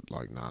don't know what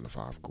like 9 to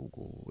 5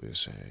 Google is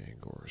saying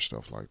or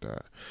stuff like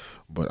that.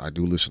 But I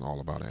do listen all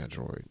about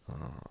Android.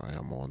 I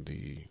am on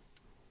the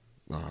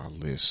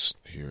list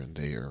here and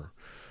there,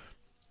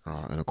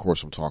 and of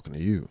course I'm talking to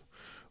you.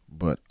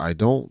 But I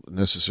don't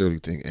necessarily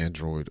think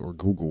Android or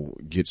Google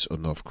gets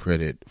enough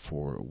credit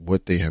for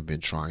what they have been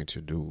trying to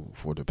do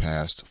for the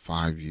past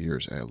 5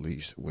 years at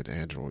least with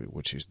Android,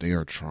 which is they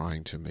are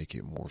trying to make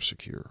it more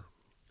secure.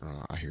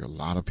 I hear a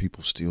lot of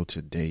people still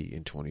today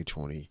in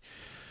 2020,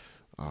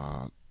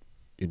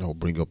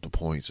 bring up the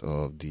points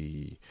of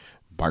the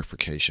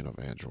bifurcation of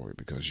Android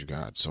because you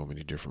got so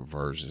many different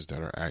versions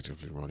that are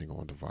actively running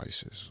on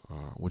devices,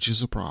 which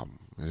is a problem.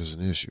 It is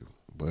an issue.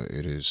 But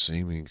it is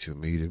seeming to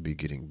me to be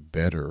getting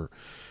better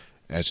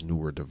as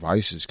newer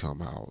devices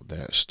come out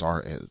that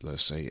start at,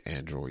 let's say,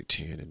 Android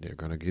 10, and they're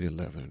going to get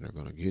 11, and they're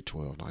going to get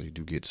 12. Now, you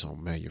do get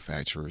some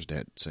manufacturers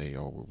that say,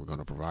 oh, we're going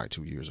to provide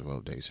 2 years of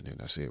updates, and then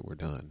that's it, we're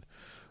done.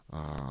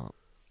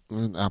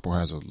 And Apple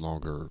has a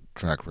longer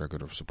track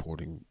record of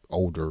supporting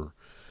older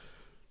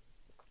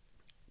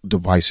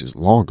devices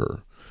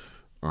longer.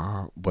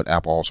 But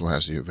Apple also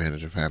has the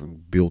advantage of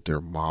having built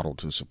their model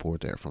to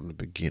support that from the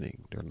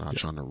beginning. They're not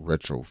trying to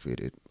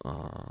retrofit it,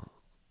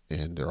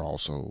 and they're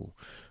also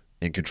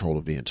in control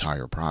of the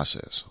entire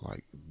process.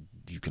 Like,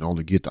 you can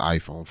only get the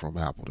iPhone from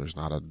Apple. There's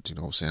not a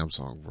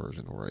Samsung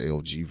version or a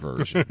LG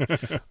version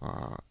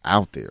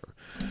out there.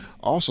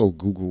 Also,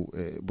 Google.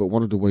 But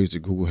one of the ways that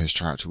Google has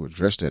tried to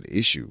address that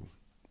issue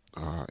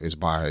is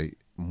by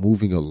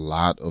moving a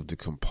lot of the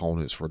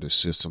components for the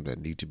system that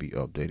need to be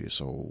updated.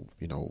 So,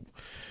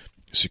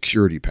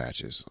 security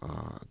patches,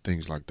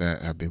 things like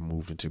that have been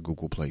moved into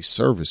Google Play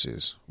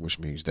services, which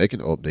means they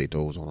can update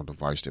those on a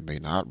device that may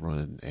not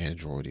run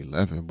Android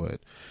 11, but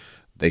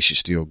they should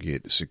still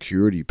get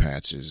security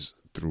patches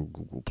through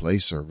Google Play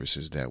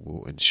services that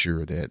will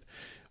ensure that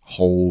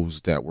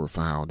holes that were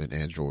found in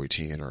Android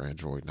 10 or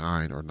Android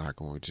 9 are not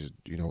going to,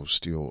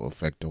 still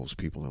affect those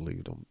people and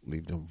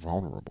leave them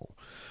vulnerable.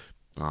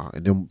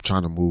 And then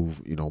trying to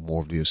move,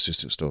 more of the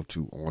assistant stuff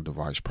to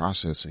on-device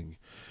processing,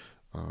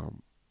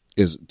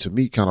 is to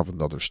me kind of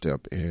another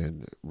step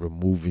in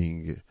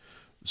removing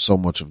so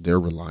much of their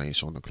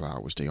reliance on the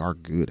cloud, which they are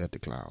good at the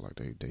cloud.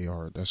 Like they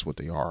are, that's what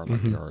they are.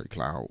 Like they are a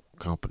cloud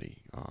company.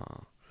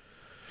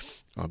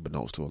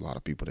 Unbeknownst to a lot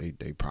of people,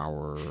 they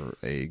power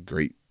a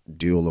great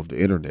deal of the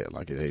internet.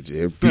 Like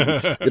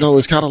people,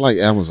 it's kind of like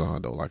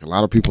Amazon though. Like a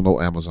lot of people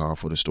know Amazon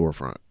for the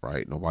storefront,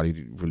 right?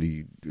 Nobody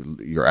really,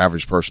 your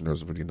average person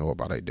doesn't really know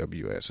about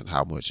AWS and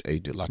how much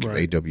if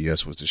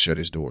AWS was to shut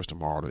its doors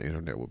tomorrow, the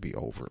internet would be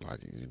over.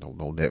 Like,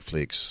 no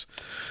Netflix.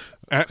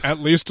 At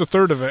least a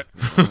third of it.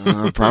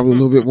 Probably a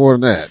little bit more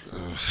than that.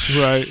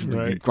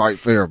 Right. Be quite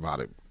fair about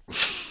it.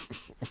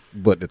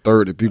 But the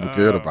third that people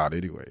cared about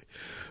anyway.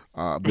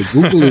 But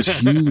Google is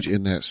huge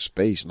in that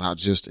space, not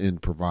just in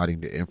providing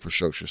the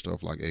infrastructure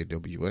stuff like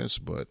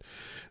AWS, but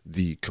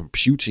the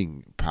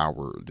computing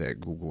power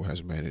that Google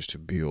has managed to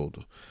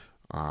build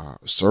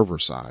server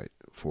side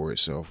for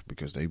itself,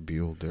 because they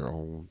build their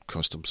own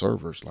custom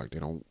servers. Like, they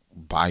don't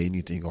buy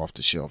anything off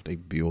the shelf. They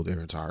build their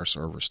entire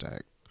server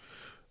stack,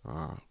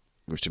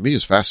 which to me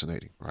is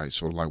fascinating, right?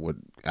 Sort of like what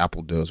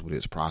Apple does with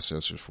its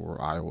processors for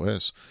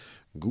iOS.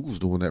 Google's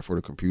doing that for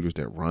the computers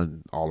that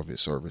run all of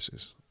its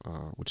services,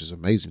 which is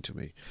amazing to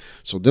me.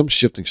 So them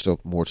shifting stuff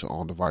more to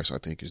on-device, I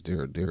think, is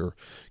their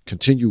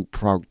continued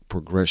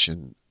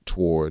progression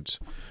towards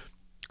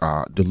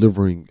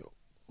delivering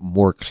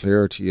more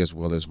clarity as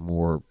well as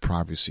more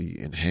privacy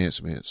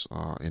enhancements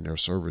in their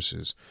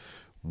services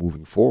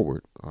moving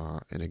forward.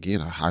 And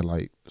again, I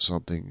highlight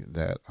something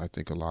that I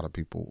think a lot of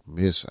people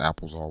miss.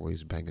 Apple's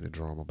always banging the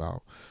drum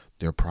about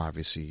their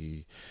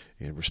privacy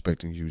and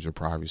respecting user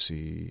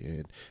privacy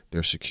and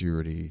their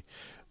security.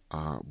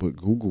 But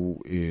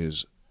Google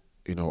is,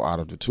 out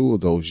of the two of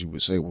those, you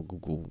would say, well,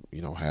 Google,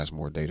 has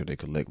more data. They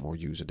collect more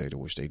user data,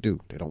 which they do.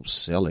 They don't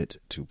sell it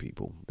to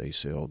people. They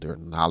sell their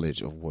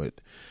knowledge of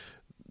what,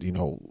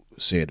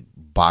 said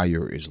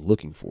buyer is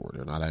looking for.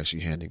 They're not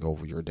actually handing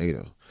over your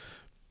data,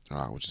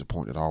 which is a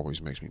point that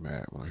always makes me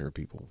mad when I hear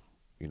people,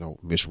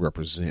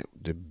 misrepresent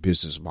the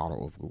business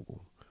model of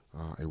Google.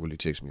 It really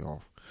ticks me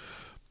off.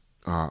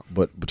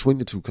 But between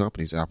the two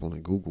companies, Apple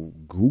and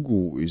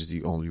Google is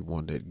the only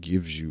one that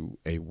gives you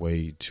a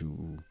way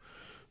to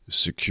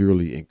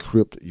securely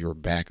encrypt your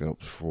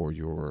backups for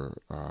your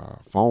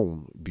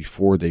phone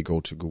before they go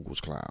to Google's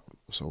cloud.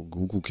 So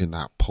Google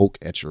cannot poke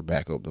at your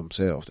backup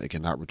themselves. They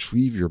cannot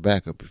retrieve your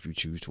backup if you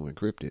choose to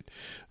encrypt it.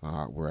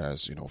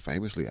 Whereas,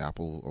 famously,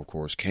 Apple, of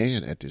course,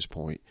 can at this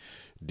point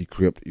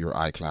decrypt your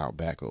iCloud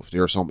backups.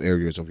 There are some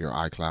areas of your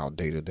iCloud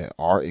data that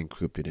are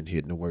encrypted and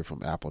hidden away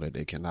from Apple that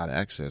they cannot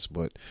access,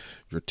 but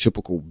your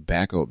typical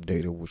backup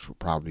data, which will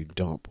probably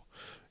dump,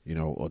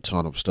 a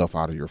ton of stuff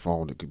out of your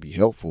phone that could be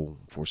helpful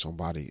for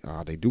somebody,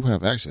 they do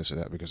have access to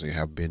that because they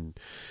have been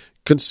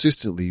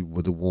consistently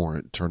with the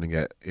warrant turning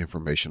that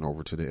information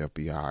over to the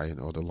FBI and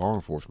other law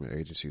enforcement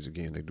agencies.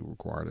 Again, they do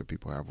require that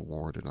people have a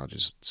warrant and not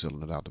just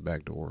selling it out the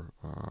back door.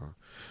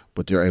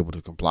 But they're able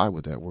to comply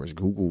with that. Whereas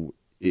Google,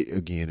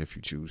 again, if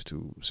you choose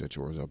to set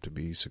yours up to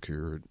be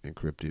secured,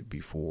 encrypted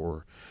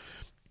before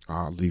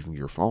leaving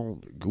your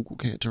phone, Google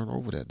can't turn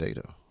over that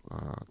data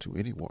to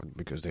anyone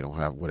because they don't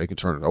have, they can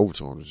turn it over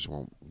to them, it just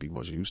won't be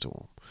much use to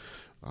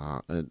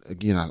them. And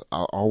again,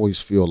 I always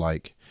feel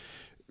like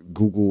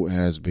Google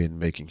has been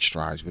making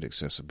strides with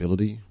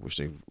accessibility, which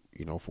they've,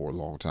 for a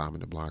long time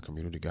in the blind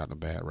community gotten a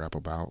bad rap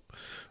about.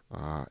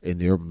 And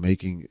they're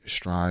making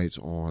strides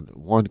on,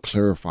 one,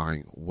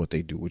 clarifying what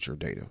they do with your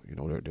data,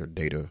 their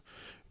data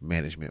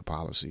management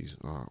policies,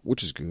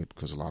 which is good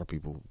because a lot of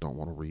people don't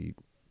want to read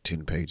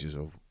 10 pages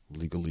of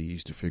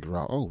legalese to figure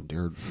out,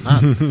 they're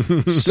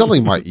not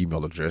selling my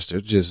email address. They're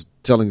just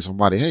telling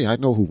somebody, hey, I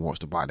know who wants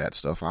to buy that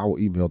stuff. I will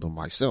email them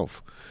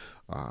myself.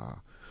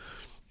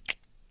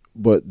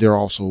 But they're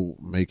also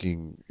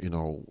making,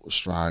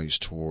 strides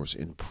towards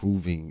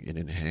improving and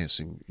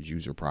enhancing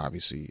user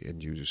privacy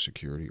and user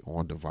security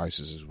on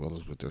devices as well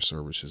as with their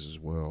services as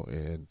well.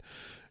 And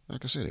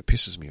like I said, it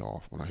pisses me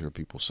off when I hear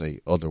people say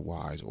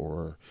otherwise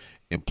or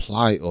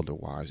imply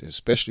otherwise,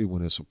 especially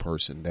when it's a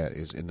person that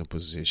is in a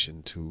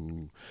position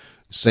to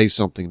say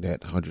something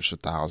that hundreds of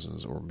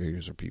thousands or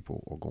millions of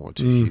people are going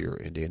to hear,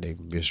 and then they've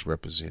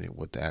misrepresented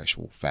what the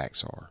actual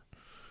facts are.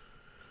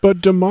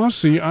 But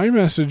Demasi,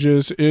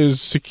 iMessages is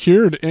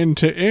secured end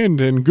to end,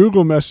 and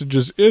Google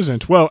Messages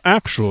isn't. Well,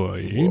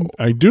 actually,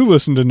 I do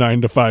listen to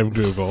 9 to 5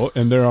 Google,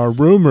 and there are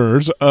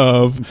rumors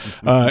of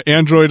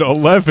Android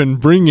 11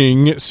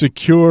 bringing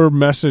secure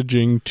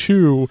messaging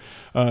to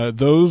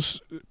those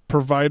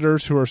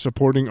providers who are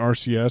supporting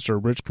RCS or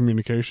rich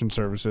communication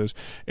services.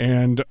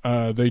 And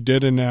they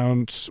did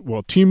announce,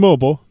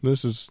 T-Mobile,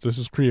 this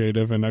is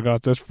creative, and I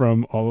got this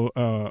from all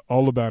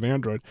about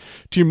Android.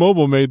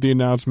 T-Mobile made the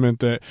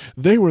announcement that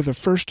they were the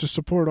first to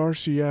support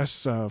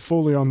RCS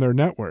fully on their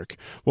network.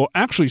 Well,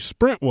 actually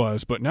Sprint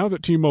was, but now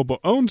that T-Mobile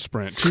owns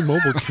Sprint,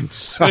 T-Mobile can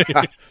say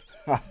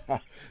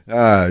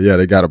yeah,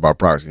 they got it by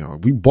proxy.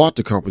 We bought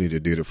the company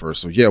that did it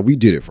first, so yeah, we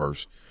did it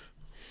first.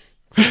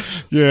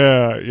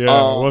 Yeah.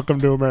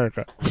 Welcome to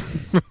America.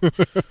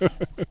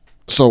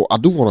 So I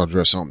do want to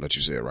address something that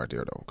you said right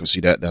there, though, because see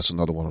that's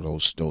another one of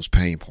those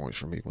pain points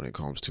for me when it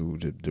comes to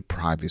the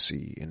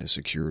privacy and the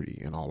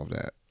security and all of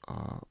that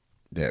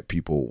that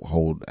people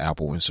hold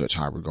Apple in such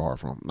high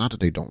regard from. Not that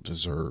they don't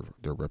deserve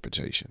their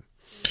reputation,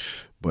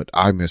 but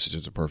iMessage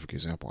is a perfect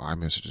example.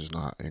 iMessage is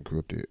not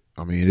encrypted.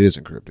 I mean, it is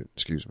encrypted.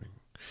 Excuse me.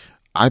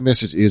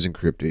 iMessage is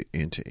encrypted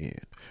end to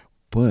end,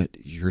 but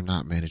you're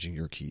not managing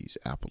your keys.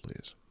 Apple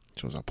is.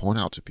 So as I point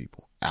out to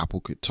people,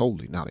 Apple could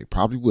totally, now they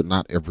probably would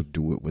not ever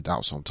do it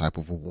without some type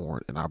of a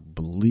warrant. And I would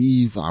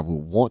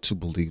want to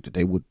believe that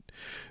they would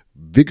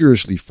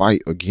vigorously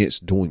fight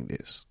against doing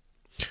this.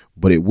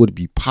 But it would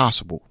be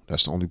possible.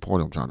 That's the only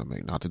point I'm trying to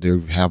make. Not that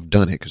they have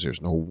done it, because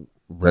there's no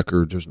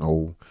record, there's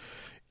no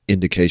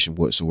indication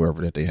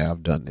whatsoever that they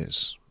have done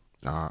this.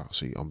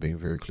 See, I'm being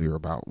very clear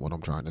about what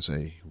I'm trying to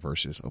say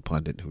versus a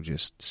pundit who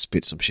just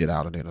spits some shit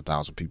out and then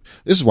 1,000 people.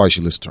 This is why you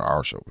should listen to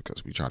our show,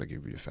 because we try to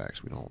give you the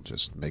facts. We don't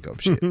just make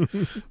up shit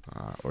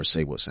or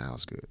say what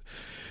sounds good.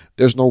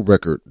 There's no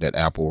record that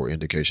Apple or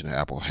indication that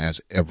Apple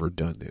has ever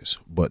done this,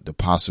 but the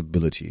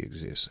possibility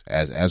exists.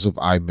 As of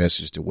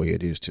iMessage, the way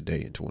it is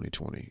today in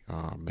 2020,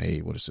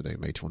 May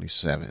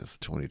 27th,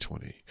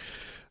 2020,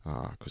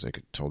 because they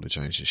could totally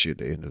change the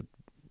shit at the end of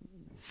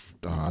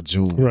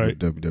June, right?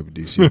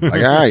 WWDC.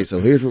 Like, all right, so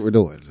here's what we're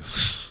doing.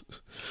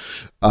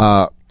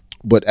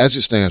 But as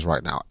it stands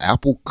right now,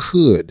 Apple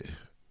could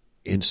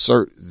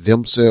insert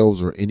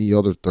themselves or any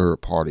other third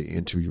party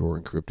into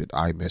your encrypted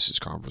iMessage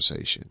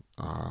conversation,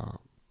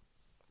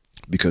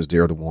 because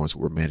they're the ones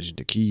who are managing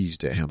the keys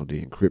that handle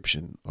the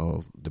encryption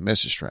of the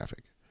message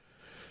traffic.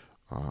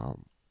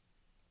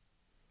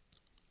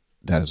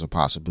 That is a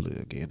possibility.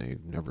 Again,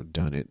 they've never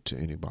done it to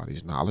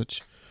anybody's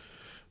knowledge.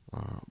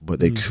 But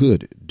they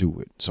could do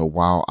it. So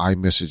while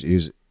iMessage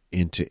is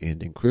end-to-end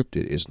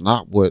encrypted, it's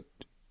not what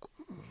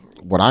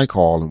I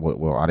call,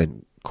 and I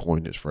didn't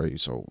coin this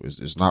phrase, so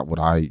it's not what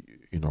I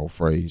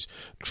phrase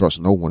trust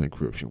no one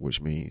encryption,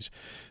 which means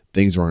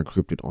things are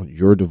encrypted on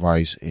your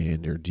device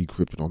and they're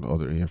decrypted on the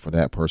other end for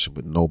that person,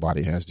 but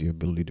nobody has the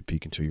ability to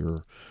peek into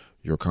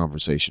your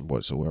conversation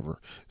whatsoever.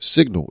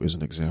 Signal is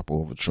an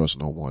example of a trust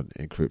no one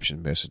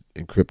encrypted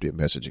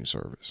messaging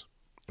service,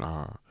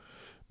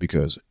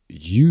 because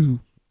you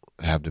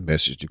have the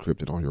message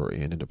decrypted on your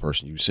end and the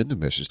person you send the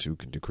message to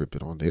can decrypt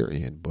it on their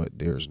end, but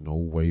there's no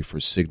way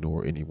for Signal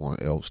or anyone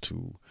else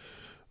to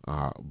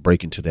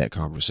break into that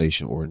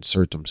conversation or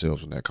insert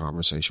themselves in that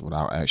conversation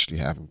without actually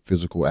having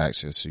physical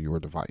access to your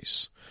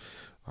device.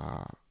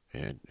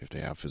 And if they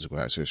have physical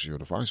access to your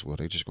device, well,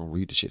 they're just going to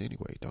read the shit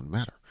anyway. It doesn't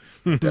matter.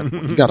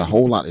 You got a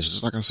whole lot. It's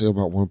just like I said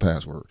about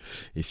 1Password.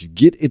 If you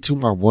get into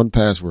my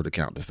 1Password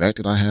account, the fact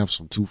that I have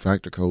some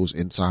 2-factor codes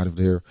inside of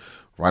there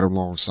right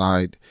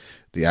alongside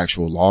the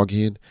actual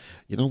login,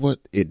 you know what?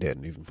 It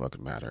doesn't even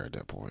fucking matter at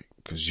that point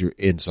because you're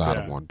inside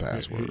of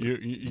 1Password.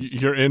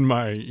 You're in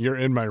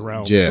my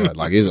realm. Yeah,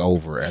 like it's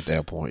over at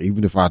that point.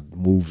 Even if I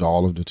moved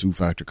all of the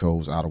 2-factor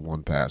codes out of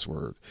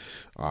 1Password,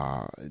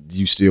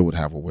 you still would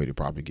have a way to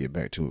probably get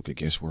back to it. Cause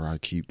guess where I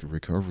keep the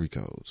recovery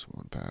codes?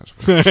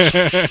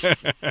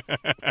 1Password.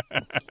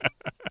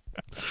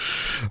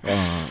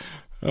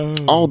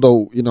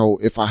 Although, you know,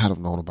 if I had have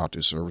known about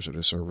this service or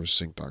this service,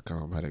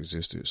 sync.com, had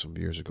existed some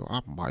years ago, I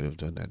might have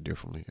done that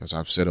differently. As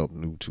I've set up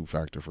new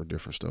 2-factor for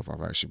different stuff,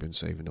 I've actually been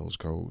saving those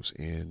codes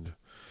in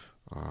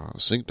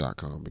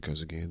sync.com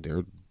because, again,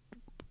 they're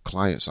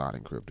client-side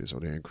encrypted. So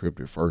they're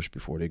encrypted first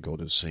before they go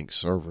to sync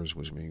servers,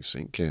 which means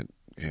sync can't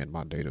hand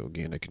my data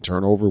again. They can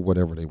turn over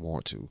whatever they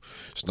want to.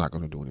 It's not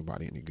going to do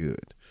anybody any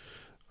good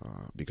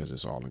because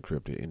it's all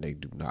encrypted and they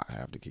do not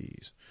have the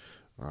keys.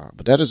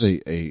 But that is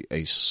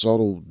a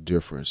subtle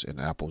difference in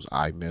Apple's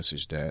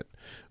iMessage that,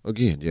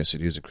 again, yes,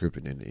 it is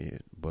encrypted in the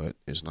end, but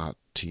it's not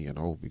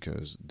TNO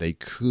because they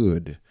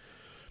could,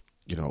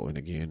 you know, and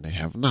again, they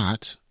have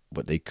not,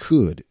 but they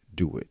could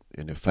do it.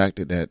 And the fact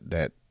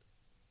that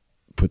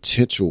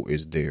potential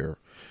is there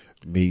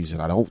means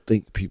that I don't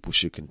think people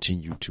should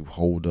continue to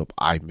hold up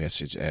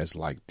iMessage as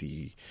like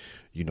the,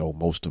 you know,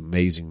 most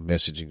amazing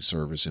messaging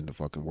service in the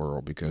fucking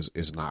world because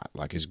it's not.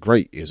 Like, it's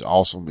great. It's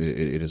awesome.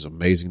 It is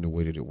amazing the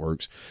way that it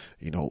works.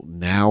 You know,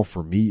 now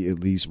for me, at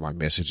least, my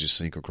messages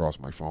sync across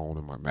my phone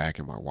and my Mac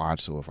and my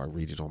watch. So if I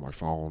read it on my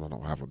phone, I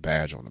don't have a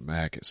badge on the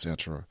Mac,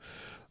 etc.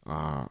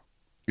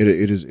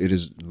 It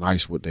is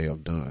nice what they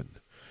have done.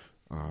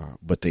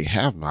 But they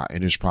have not,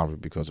 and it's probably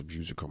because of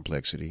user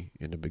complexity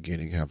in the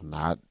beginning, have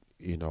not,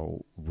 you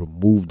know,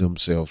 removed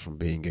themselves from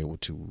being able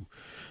to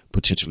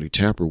potentially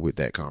tamper with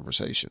that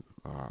conversation.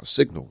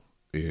 Signal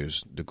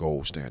is the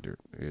gold standard.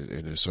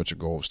 It is such a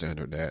gold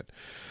standard that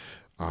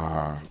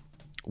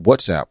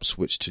WhatsApp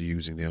switched to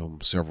using them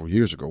several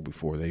years ago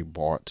before they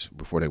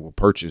were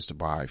purchased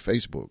by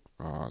Facebook.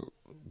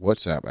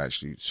 WhatsApp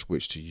actually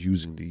switched to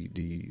using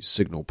the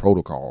Signal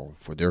protocol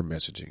for their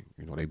messaging.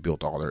 You know, they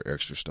built all their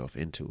extra stuff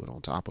into it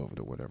on top of it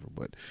or whatever,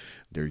 but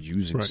they're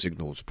using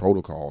Signal's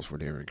protocols for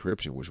their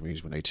encryption, which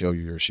means when they tell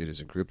you your shit is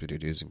encrypted,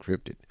 it is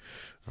encrypted.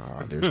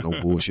 There's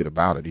no bullshit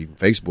about it. Even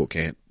Facebook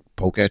can't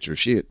poke at your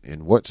shit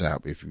in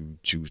WhatsApp if you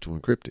choose to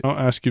encrypt it. I'll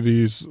ask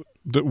you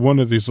one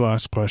of these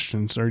last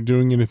questions. Are you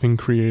doing anything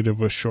creative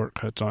with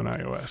shortcuts on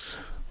iOS?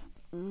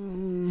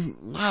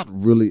 Not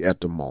really at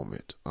the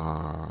moment.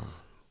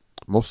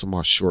 Most of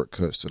my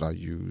shortcuts that I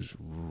use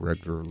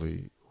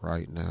regularly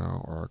right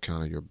now are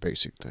kind of your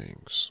basic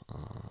things.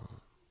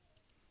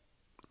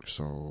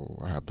 So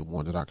I have the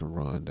one that I can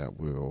run that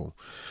will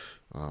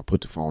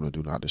put the phone in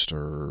Do Not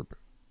Disturb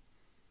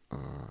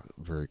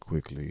very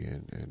quickly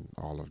and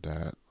all of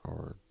that,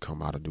 or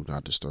come out of Do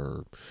Not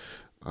Disturb.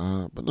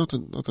 But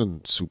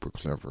nothing super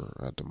clever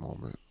at the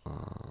moment.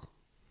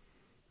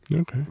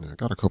 Okay. Yeah, I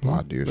got a couple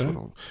ideas for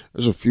them.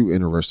 There's a few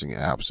interesting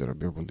apps that have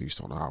been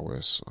released on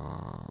iOS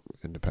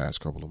in the past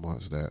couple of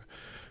months that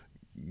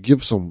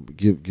give some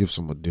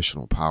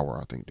additional power,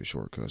 I think, to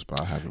shortcuts,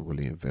 but I haven't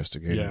really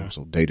investigated them.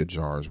 So Data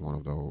Jar is one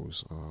of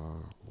those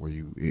where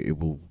it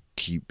will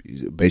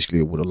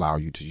it would allow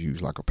you to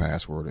use like a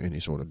password or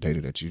any sort of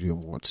data that you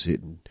didn't want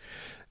sitting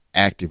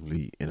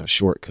actively in a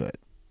shortcut.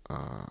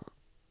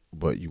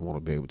 But you want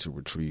to be able to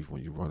retrieve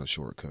when you run a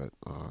shortcut.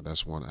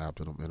 That's one app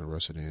that I'm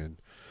interested in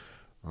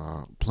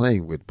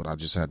playing with, but I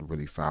just hadn't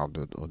really found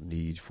a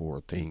need for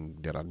a thing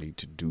that I need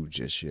to do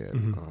just yet.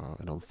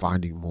 And I'm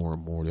finding more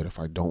and more that if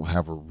I don't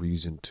have a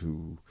reason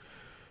to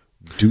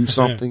do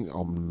something,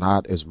 I'm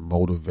not as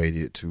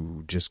motivated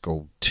to just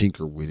go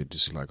tinker with it to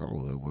see like, oh,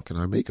 what can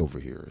I make over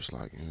here? It's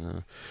like,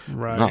 I'm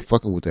not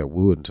fucking with that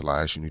wood until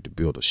I actually need to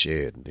build a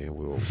shed, and then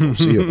we'll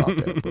see about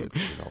that. But,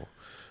 you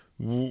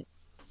know,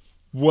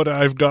 what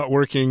I've got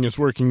working is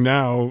working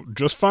now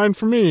just fine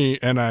for me,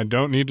 and I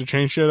don't need to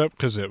change shit up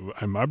because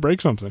I might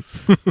break something.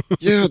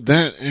 Yeah,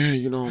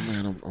 you know,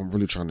 man, I'm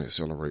really trying to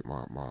accelerate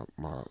my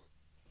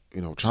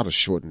you know, try to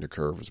shorten the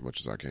curve as much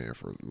as I can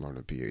for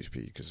learning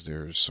PHP because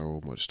there's so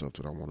much stuff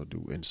that I want to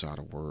do inside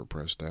of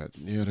WordPress that,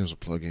 there's a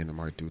plugin that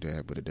might do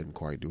that, but it didn't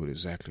quite do it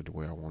exactly the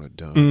way I want it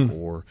done,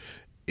 or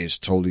it's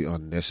totally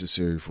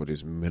unnecessary for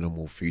this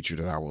minimal feature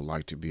that I would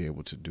like to be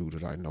able to do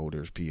that I know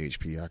there's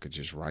PHP I could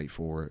just write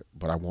for it,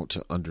 but I want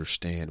to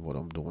understand what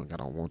I'm doing. I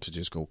don't want to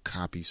just go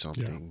copy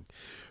something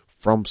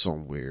from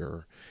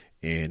somewhere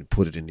and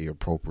put it in the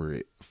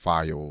appropriate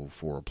file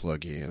for a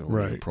plugin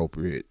or the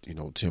appropriate,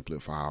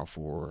 template file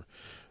for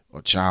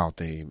a child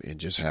theme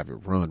and just have it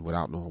run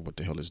without knowing what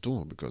the hell it's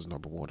doing. Because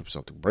number one, if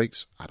something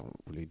breaks, I don't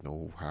really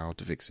know how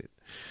to fix it.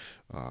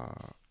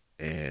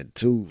 And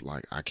two,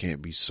 like, I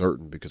can't be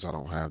certain because I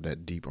don't have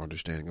that deep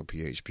understanding of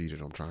PHP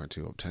that I'm trying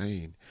to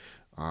obtain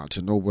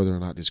to know whether or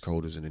not this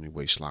code is in any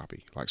way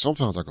sloppy. Like,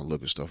 sometimes I can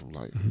look at stuff and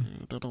like,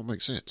 that don't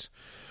make sense.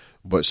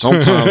 But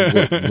sometimes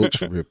what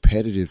looks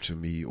repetitive to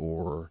me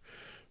or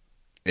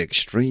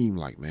extreme,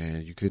 like,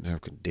 man, you couldn't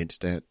have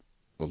condensed that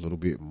a little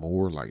bit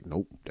more, like,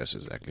 nope, that's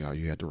exactly how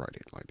you had to write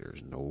it. Like,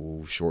 there's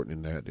no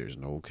shortening that. There's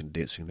no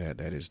condensing that.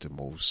 That is the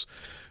most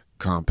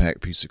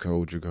compact piece of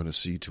code you're going to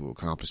see to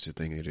accomplish the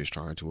thing it is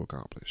trying to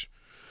accomplish.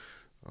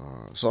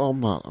 So I'm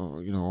not,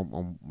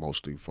 I'm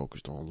mostly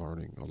focused on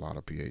learning a lot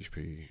of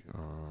PHP,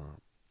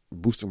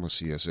 boosting my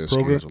CSS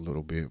skills a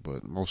little bit,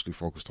 but mostly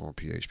focused on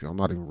PHP. I'm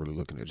not even really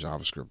looking at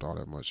JavaScript all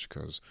that much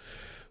because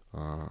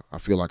I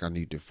feel like I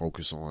need to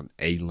focus on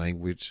a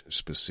language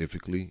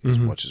specifically as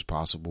much as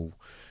possible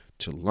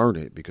to learn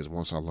it, because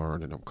once I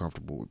learn and I'm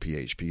comfortable with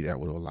PHP, that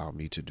would allow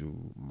me to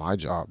do my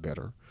job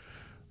better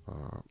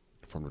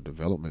from the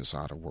development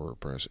side of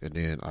WordPress. And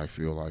then I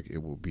feel like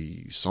it will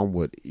be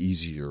somewhat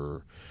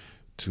easier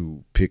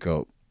to pick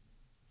up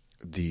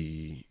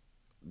a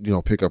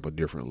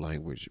different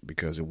language,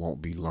 because it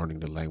won't be learning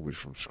the language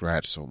from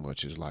scratch so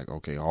much. It's like,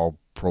 okay, all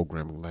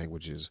programming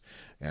languages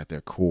at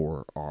their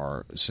core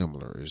are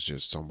similar. It's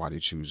just somebody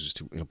chooses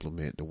to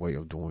implement the way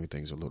of doing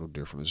things a little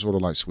different. It's sort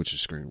of like switching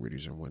screen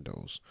readers in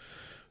Windows.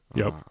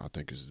 Yep. I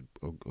think is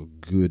a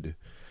good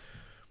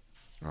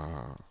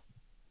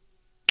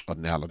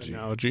analogy.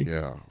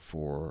 Yeah,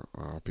 for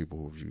people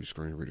who've used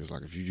screen readers.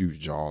 Like, if you use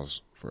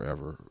JAWS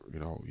forever,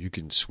 you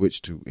can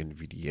switch to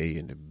NVDA,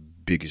 and the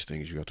biggest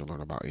things you have to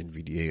learn about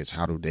NVDA is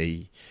how did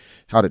they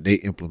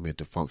implement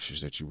the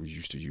functions that you were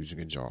used to using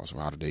in JAWS, or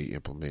how did they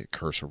implement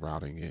cursor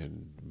routing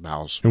and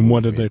mouse and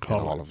what did they call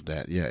and all of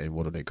that. Yeah, and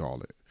what do they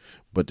call it?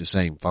 But the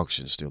same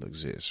function still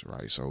exists,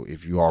 right? So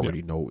if you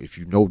already know, if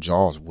you know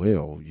JAWS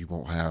well, you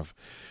won't have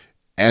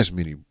as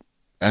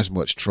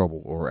much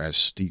trouble or as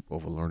steep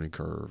of a learning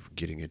curve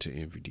getting into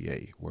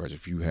NVDA. Whereas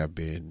if you have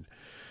been,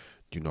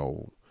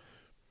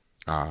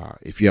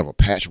 if you have a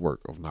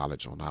patchwork of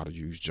knowledge on how to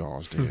use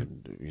JAWS,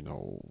 then,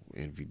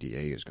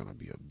 NVDA is going to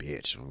be a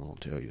bitch. I'm going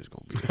to tell you, it's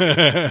going to be a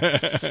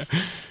bitch.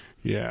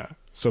 Yeah.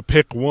 So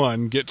pick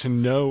one, get to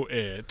know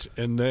it,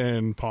 and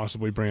then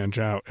possibly branch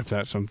out if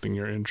that's something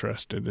you're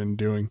interested in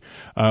doing.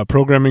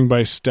 Programming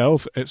by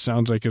stealth, it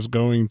sounds like, is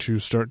going to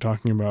start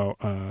talking about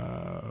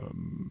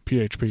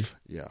PHP.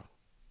 Yeah.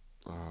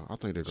 I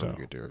think they're going to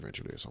get there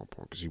eventually at some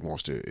point, because he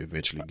wants to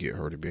eventually get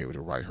her to be able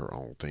to write her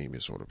own theme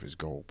is sort of his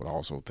goal. But I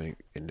also think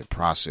in the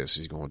process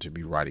he's going to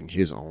be writing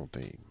his own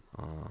theme.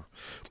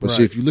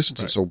 See, if you listen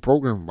to so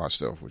Programming by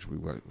Stealth, which we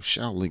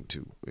shall link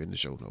to in the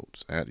show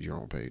notes at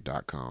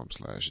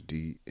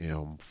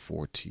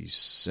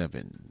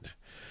yourownpage.com/DM47.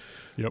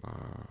 Yep.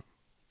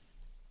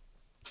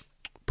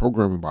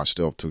 Programming by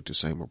Stealth took the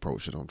same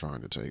approach that I'm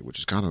trying to take, which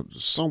is kind of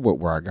somewhat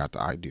where I got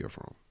the idea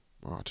from.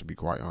 To be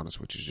quite honest,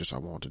 which is just I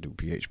wanted to do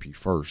PHP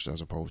first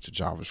as opposed to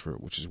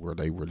JavaScript, which is where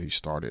they really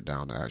started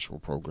down the actual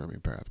programming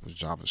path, was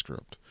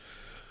JavaScript.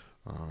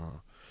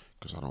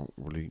 Because I don't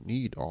really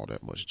need all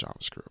that much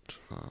JavaScript.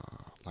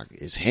 Like,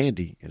 it's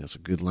handy and it's a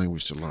good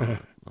language to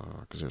learn,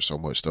 because there's so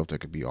much stuff that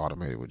could be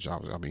automated with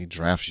JavaScript. I mean,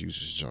 Drafts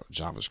uses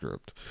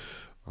JavaScript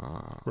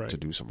to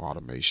do some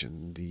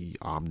automation. The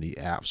Omni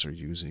apps are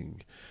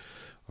using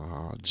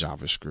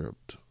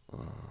JavaScript.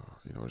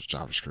 There's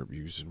JavaScript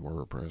used in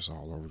WordPress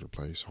all over the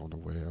place on the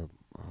web.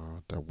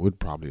 That would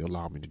probably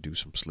allow me to do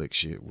some slick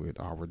shit with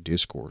our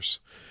discourse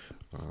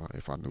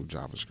if I knew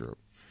JavaScript.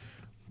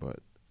 But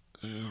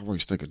I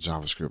always think of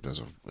JavaScript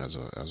as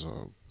a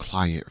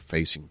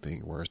client-facing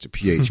thing, whereas the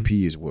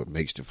PHP is what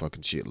makes the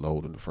fucking shit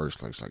load in the first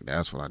place. Like,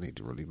 that's what I need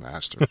to really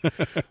master.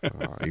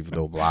 Even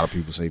though a lot of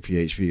people say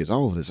PHP is,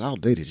 it's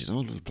outdated,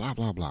 blah,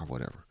 blah, blah,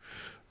 whatever.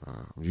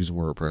 I'm using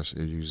WordPress.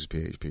 It uses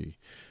PHP.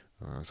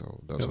 So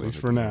that's at what least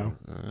for now.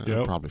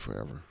 Probably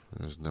forever.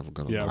 It's never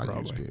going to not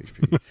use probably.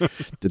 PHP.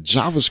 The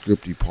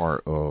JavaScripty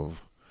part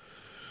of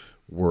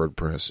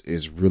WordPress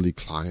is really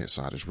client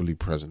side. It's really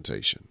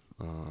presentation.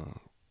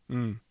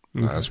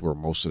 That's where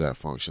most of that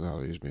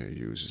functionality is being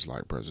used. It's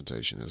like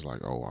presentation. It's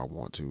like, I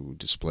want to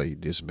display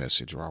this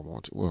message, or I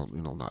want to,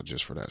 not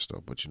just for that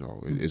stuff, but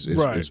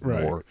it's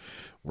more.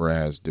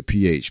 Whereas the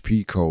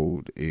PHP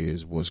code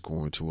is what's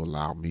going to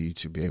allow me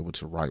to be able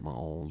to write my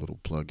own little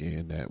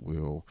plugin that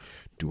will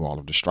do all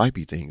of the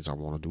stripey things I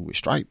want to do with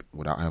Stripe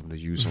without having to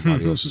use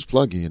somebody else's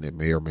plugin that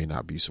may or may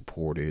not be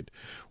supported,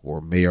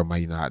 or may or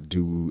may not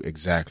do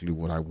exactly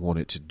what I want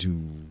it to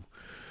do,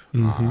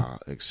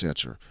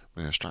 etc.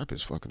 Man, Stripe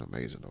is fucking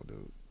amazing though,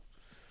 dude.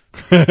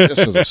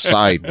 Just as a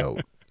side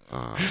note.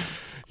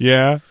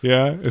 Yeah.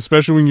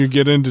 Especially when you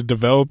get into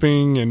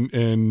developing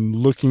and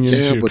looking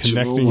into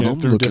connecting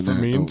it through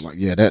different means.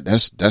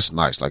 That's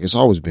nice. Like, it's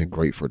always been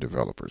great for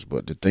developers,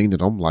 but the thing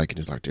that I'm liking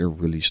is, like, they're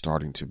really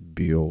starting to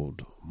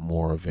build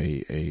more of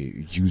a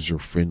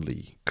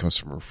user-friendly,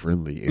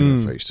 customer-friendly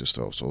interface to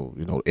stuff. So,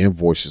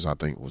 invoices, I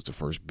think, was the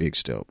first big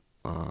step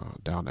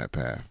down that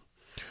path.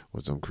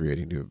 Was them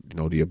creating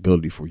the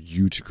ability for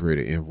you to create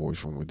an invoice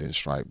from within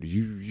Stripe.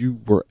 You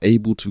were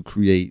able to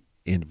create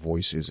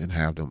invoices and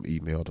have them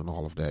emailed and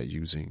all of that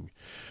using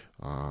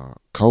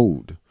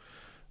code,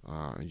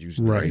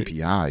 using the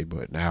API.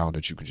 But now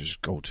that you can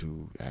just go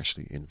to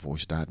actually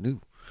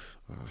invoice.new,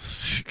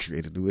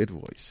 create a new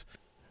invoice.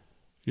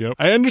 Yep.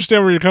 I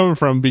understand where you're coming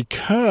from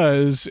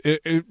because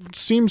it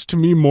seems to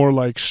me more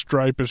like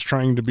Stripe is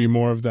trying to be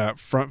more of that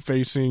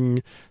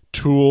front-facing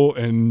tool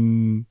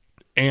and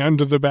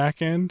the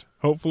back end,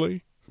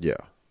 hopefully. Yeah.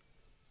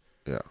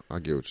 Yeah, I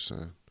get what you're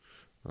saying.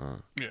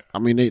 Yeah. I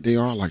mean, they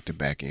are like the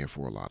back end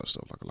for a lot of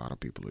stuff. Like a lot of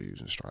people are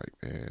using Stripe,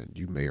 and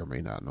you may or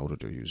may not know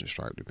that they're using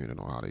Stripe depending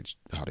on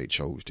how they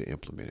chose to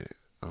implement it.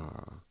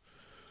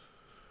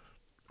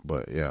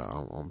 But yeah,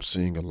 I'm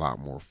seeing a lot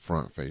more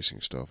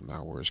front-facing stuff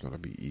now, where it's going to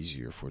be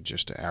easier for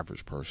just the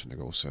average person to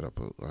go set up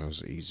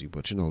it's easy,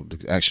 but to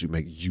actually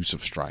make use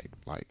of Stripe.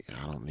 Like,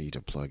 I don't need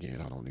a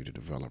plugin, I don't need a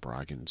developer.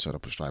 I can set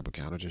up a Stripe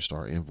account and just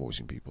start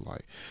invoicing people.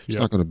 Like, it's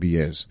not going to be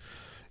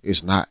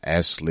it's not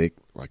as slick.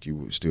 Like, you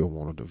would still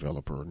want a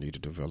developer, or need a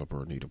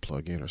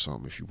plugin or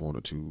something if you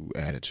wanted to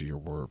add it to your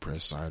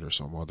WordPress site or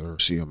some other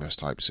CMS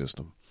type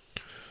system.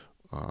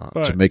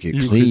 To make it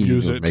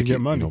clean,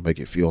 make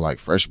it feel like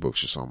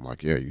FreshBooks or something.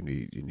 Like, yeah, you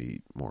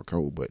need more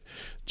code, but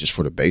just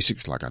for the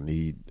basics, like, I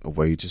need a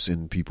way to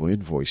send people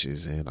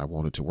invoices, and I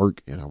want it to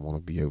work, and I want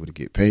to be able to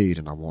get paid,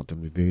 and I want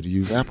them to be able to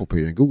use Apple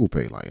Pay and Google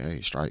Pay. Like,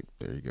 hey, Stripe,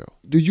 there you go.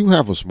 Do you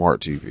have a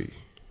smart TV?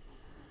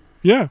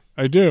 Yeah,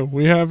 I do.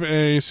 We have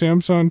a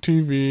Samsung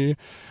TV.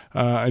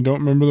 I don't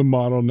remember the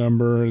model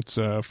number. It's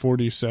a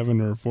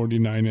 47 or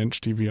 49-inch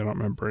TV. I don't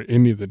remember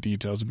any of the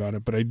details about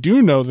it. But I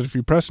do know that if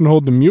you press and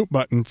hold the mute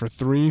button for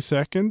 3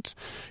 seconds,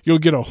 you'll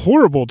get a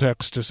horrible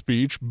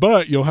text-to-speech,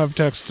 but you'll have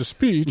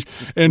text-to-speech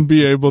and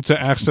be able to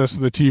access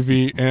the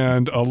TV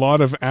and a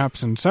lot of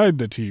apps inside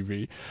the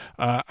TV.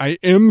 I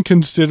am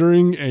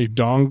considering a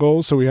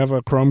dongle. So we have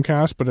a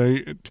Chromecast,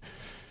 but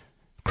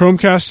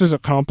Chromecast is a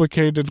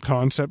complicated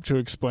concept to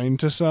explain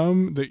to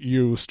some, that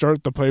you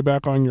start the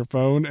playback on your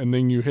phone and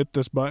then you hit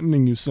this button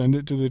and you send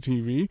it to the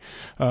TV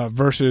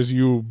versus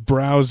you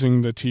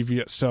browsing the TV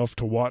itself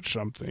to watch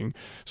something.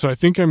 So I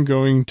think I'm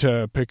going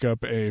to pick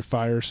up a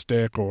Fire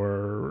Stick,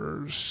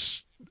 or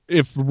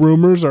if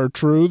rumors are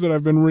true that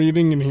I've been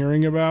reading and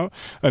hearing about,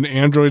 an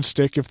Android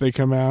stick if they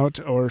come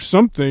out, or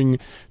something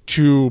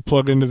to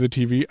plug into the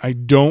TV. I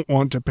don't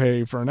want to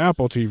pay for an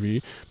Apple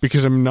TV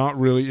because I'm not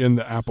really in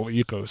the Apple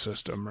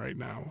ecosystem right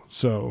now.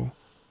 So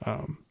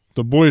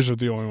the boys are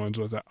the only ones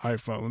with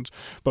iPhones,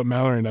 but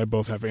Mallory and I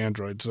both have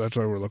Android, so that's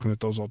why we're looking at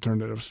those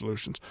alternative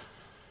solutions.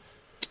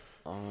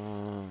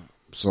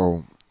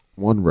 So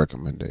one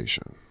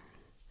recommendation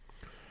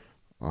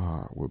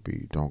would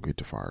be, don't get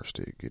the Fire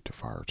Stick, get the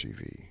Fire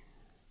TV.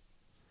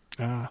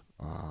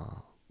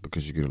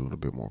 Because you get a little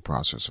bit more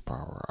processor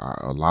power.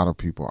 A lot of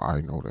people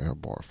I know that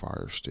have bought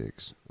Fire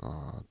Sticks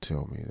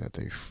tell me that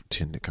they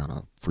tend to kind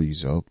of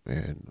freeze up,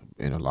 and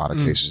in a lot of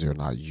cases they're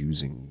not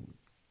using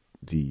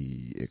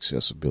the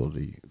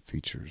accessibility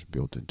features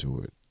built into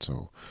it.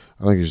 So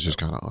I think it's just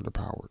kind of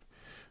underpowered.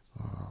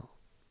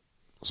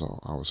 So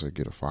I would say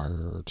get a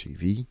Fire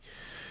TV.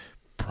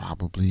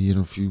 Probably in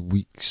a few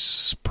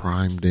weeks,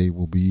 Prime Day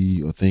will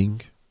be a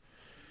thing.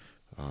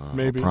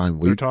 Maybe. Prime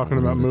They're Week, talking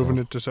about moving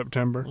it to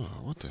September.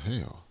 Oh, what the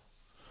hell?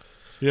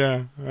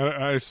 Yeah,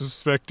 I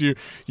suspect you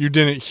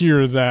didn't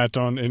hear that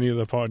on any of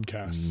the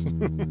podcasts.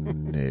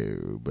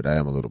 No, but I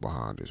am a little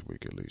behind this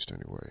week, at least,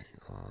 anyway.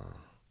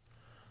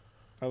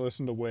 I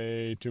listen to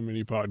way too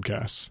many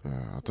podcasts.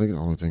 I think the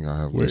only thing I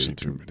have listened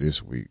to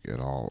this week at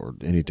all, or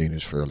anything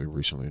that's fairly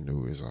recently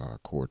new, is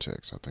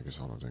Cortex. I think it's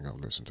the only thing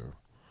I've listened to.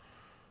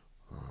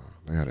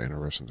 They had an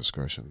interesting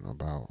discussion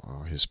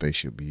about his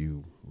Spaceship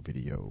View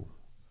video,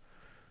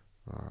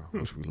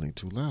 which we linked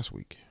to last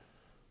week.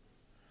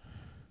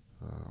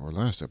 Or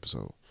last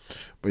episode.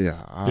 But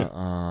yeah,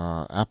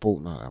 not Apple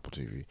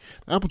TV.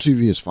 Apple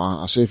TV is fine.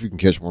 I say if you can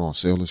catch one on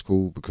sale, it's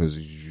cool, because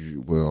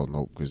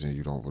because then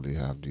you don't really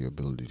have the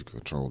ability to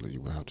control it.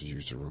 You would have to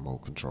use the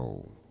remote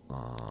control.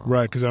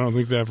 Right, because I don't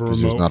think they have a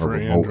remote. There's not a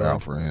remote Android.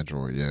 out for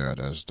Android. Yeah,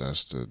 that's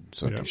the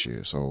sucky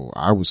shit. So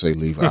I would say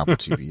leave Apple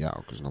TV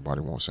out, because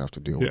nobody wants to have to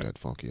deal with that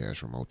funky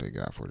ass remote they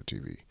got for the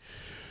TV.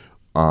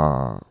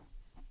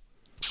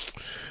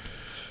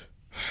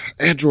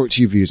 Android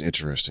TV is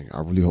interesting. I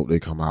really hope they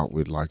come out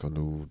with like a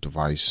new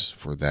device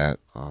for that.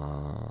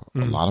 A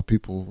lot of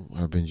people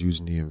have been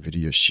using the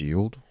NVIDIA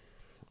Shield,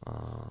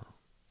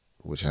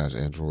 which has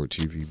Android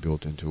TV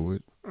built into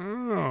it.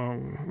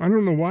 Oh, I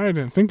don't know why I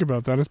didn't think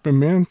about that. It's been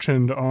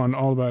mentioned on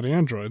All About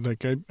Android.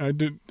 Like I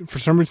did, for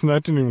some reason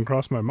that didn't even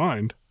cross my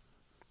mind.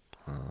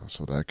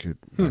 So that could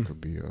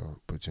be a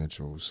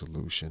potential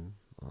solution.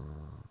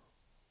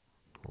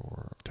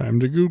 Or time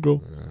to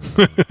Google.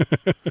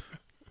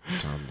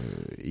 Time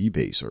to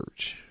eBay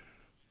search.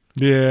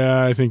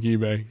 Yeah, I think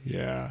eBay.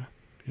 Yeah.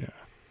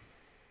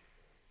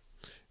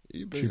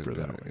 eBay Cheaper has been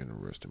that way. an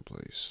interesting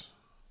place.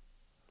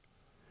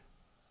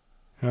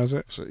 Has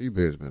it? So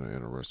eBay has been an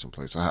interesting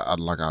place. I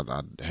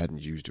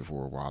hadn't used it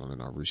for a while, and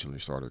then I recently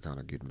started kind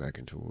of getting back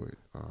into it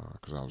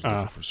because I was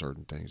looking for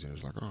certain things, and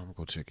it's like, I'm gonna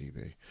go check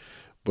eBay.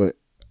 But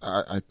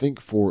I think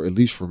at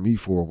least for me,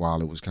 for a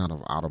while, it was kind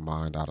of out of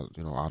mind, out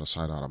of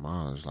sight, out of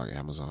mind. It's like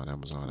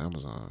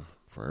Amazon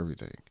for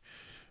everything.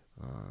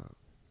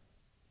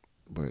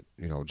 But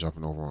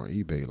jumping over on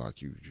eBay,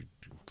 like you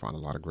find a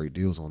lot of great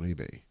deals on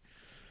eBay.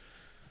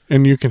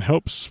 And you can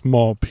help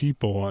small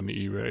people on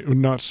eBay.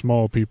 Not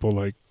small people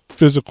like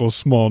physical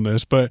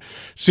smallness, but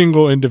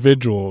single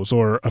individuals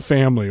or a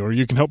family. Or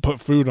you can help put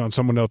food on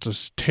someone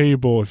else's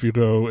table if you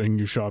go and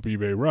you shop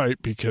eBay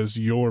right, because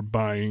you're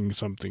buying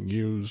something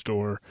used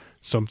or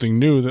something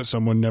new that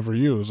someone never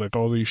used. Like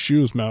all these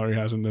shoes Mallory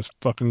has in this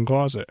fucking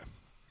closet.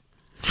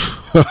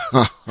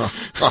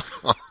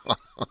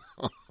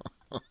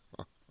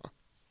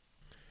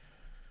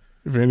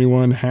 If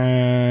anyone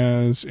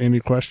has any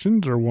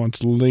questions or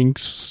wants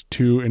links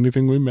to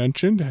anything we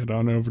mentioned, head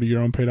on over to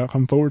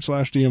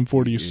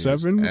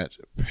yourownpay.com/DM47. At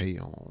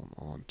Payon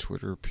on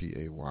Twitter,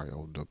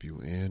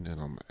 PAYOWN,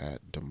 and I'm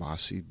at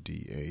Damasi,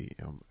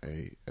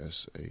 DAMASHE.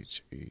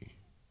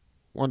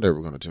 One day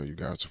we're going to tell you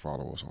guys to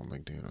follow us on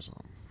LinkedIn or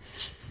something.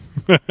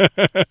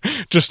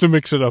 Just to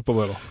mix it up a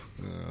little.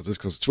 Just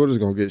because Twitter's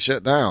going to get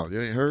shut down.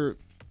 You ain't heard?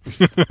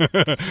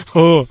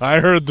 Oh, I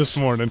heard this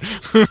morning.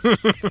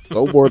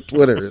 No more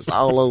Twitter. It's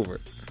all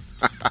over.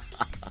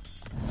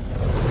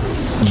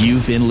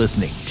 You've been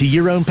listening to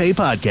Your Own Pay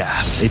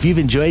Podcast. If you've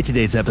enjoyed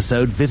today's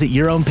episode, visit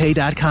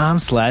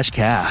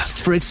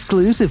yourownpay.com/cast for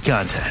exclusive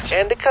content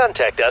and to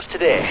contact us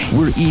today.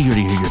 We're eager to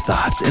hear your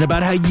thoughts and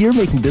about how you're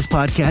making this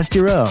podcast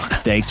your own.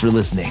 Thanks for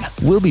listening.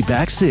 We'll be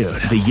back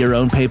soon. The Your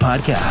Own Pay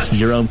Podcast,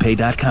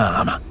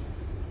 yourownpay.com.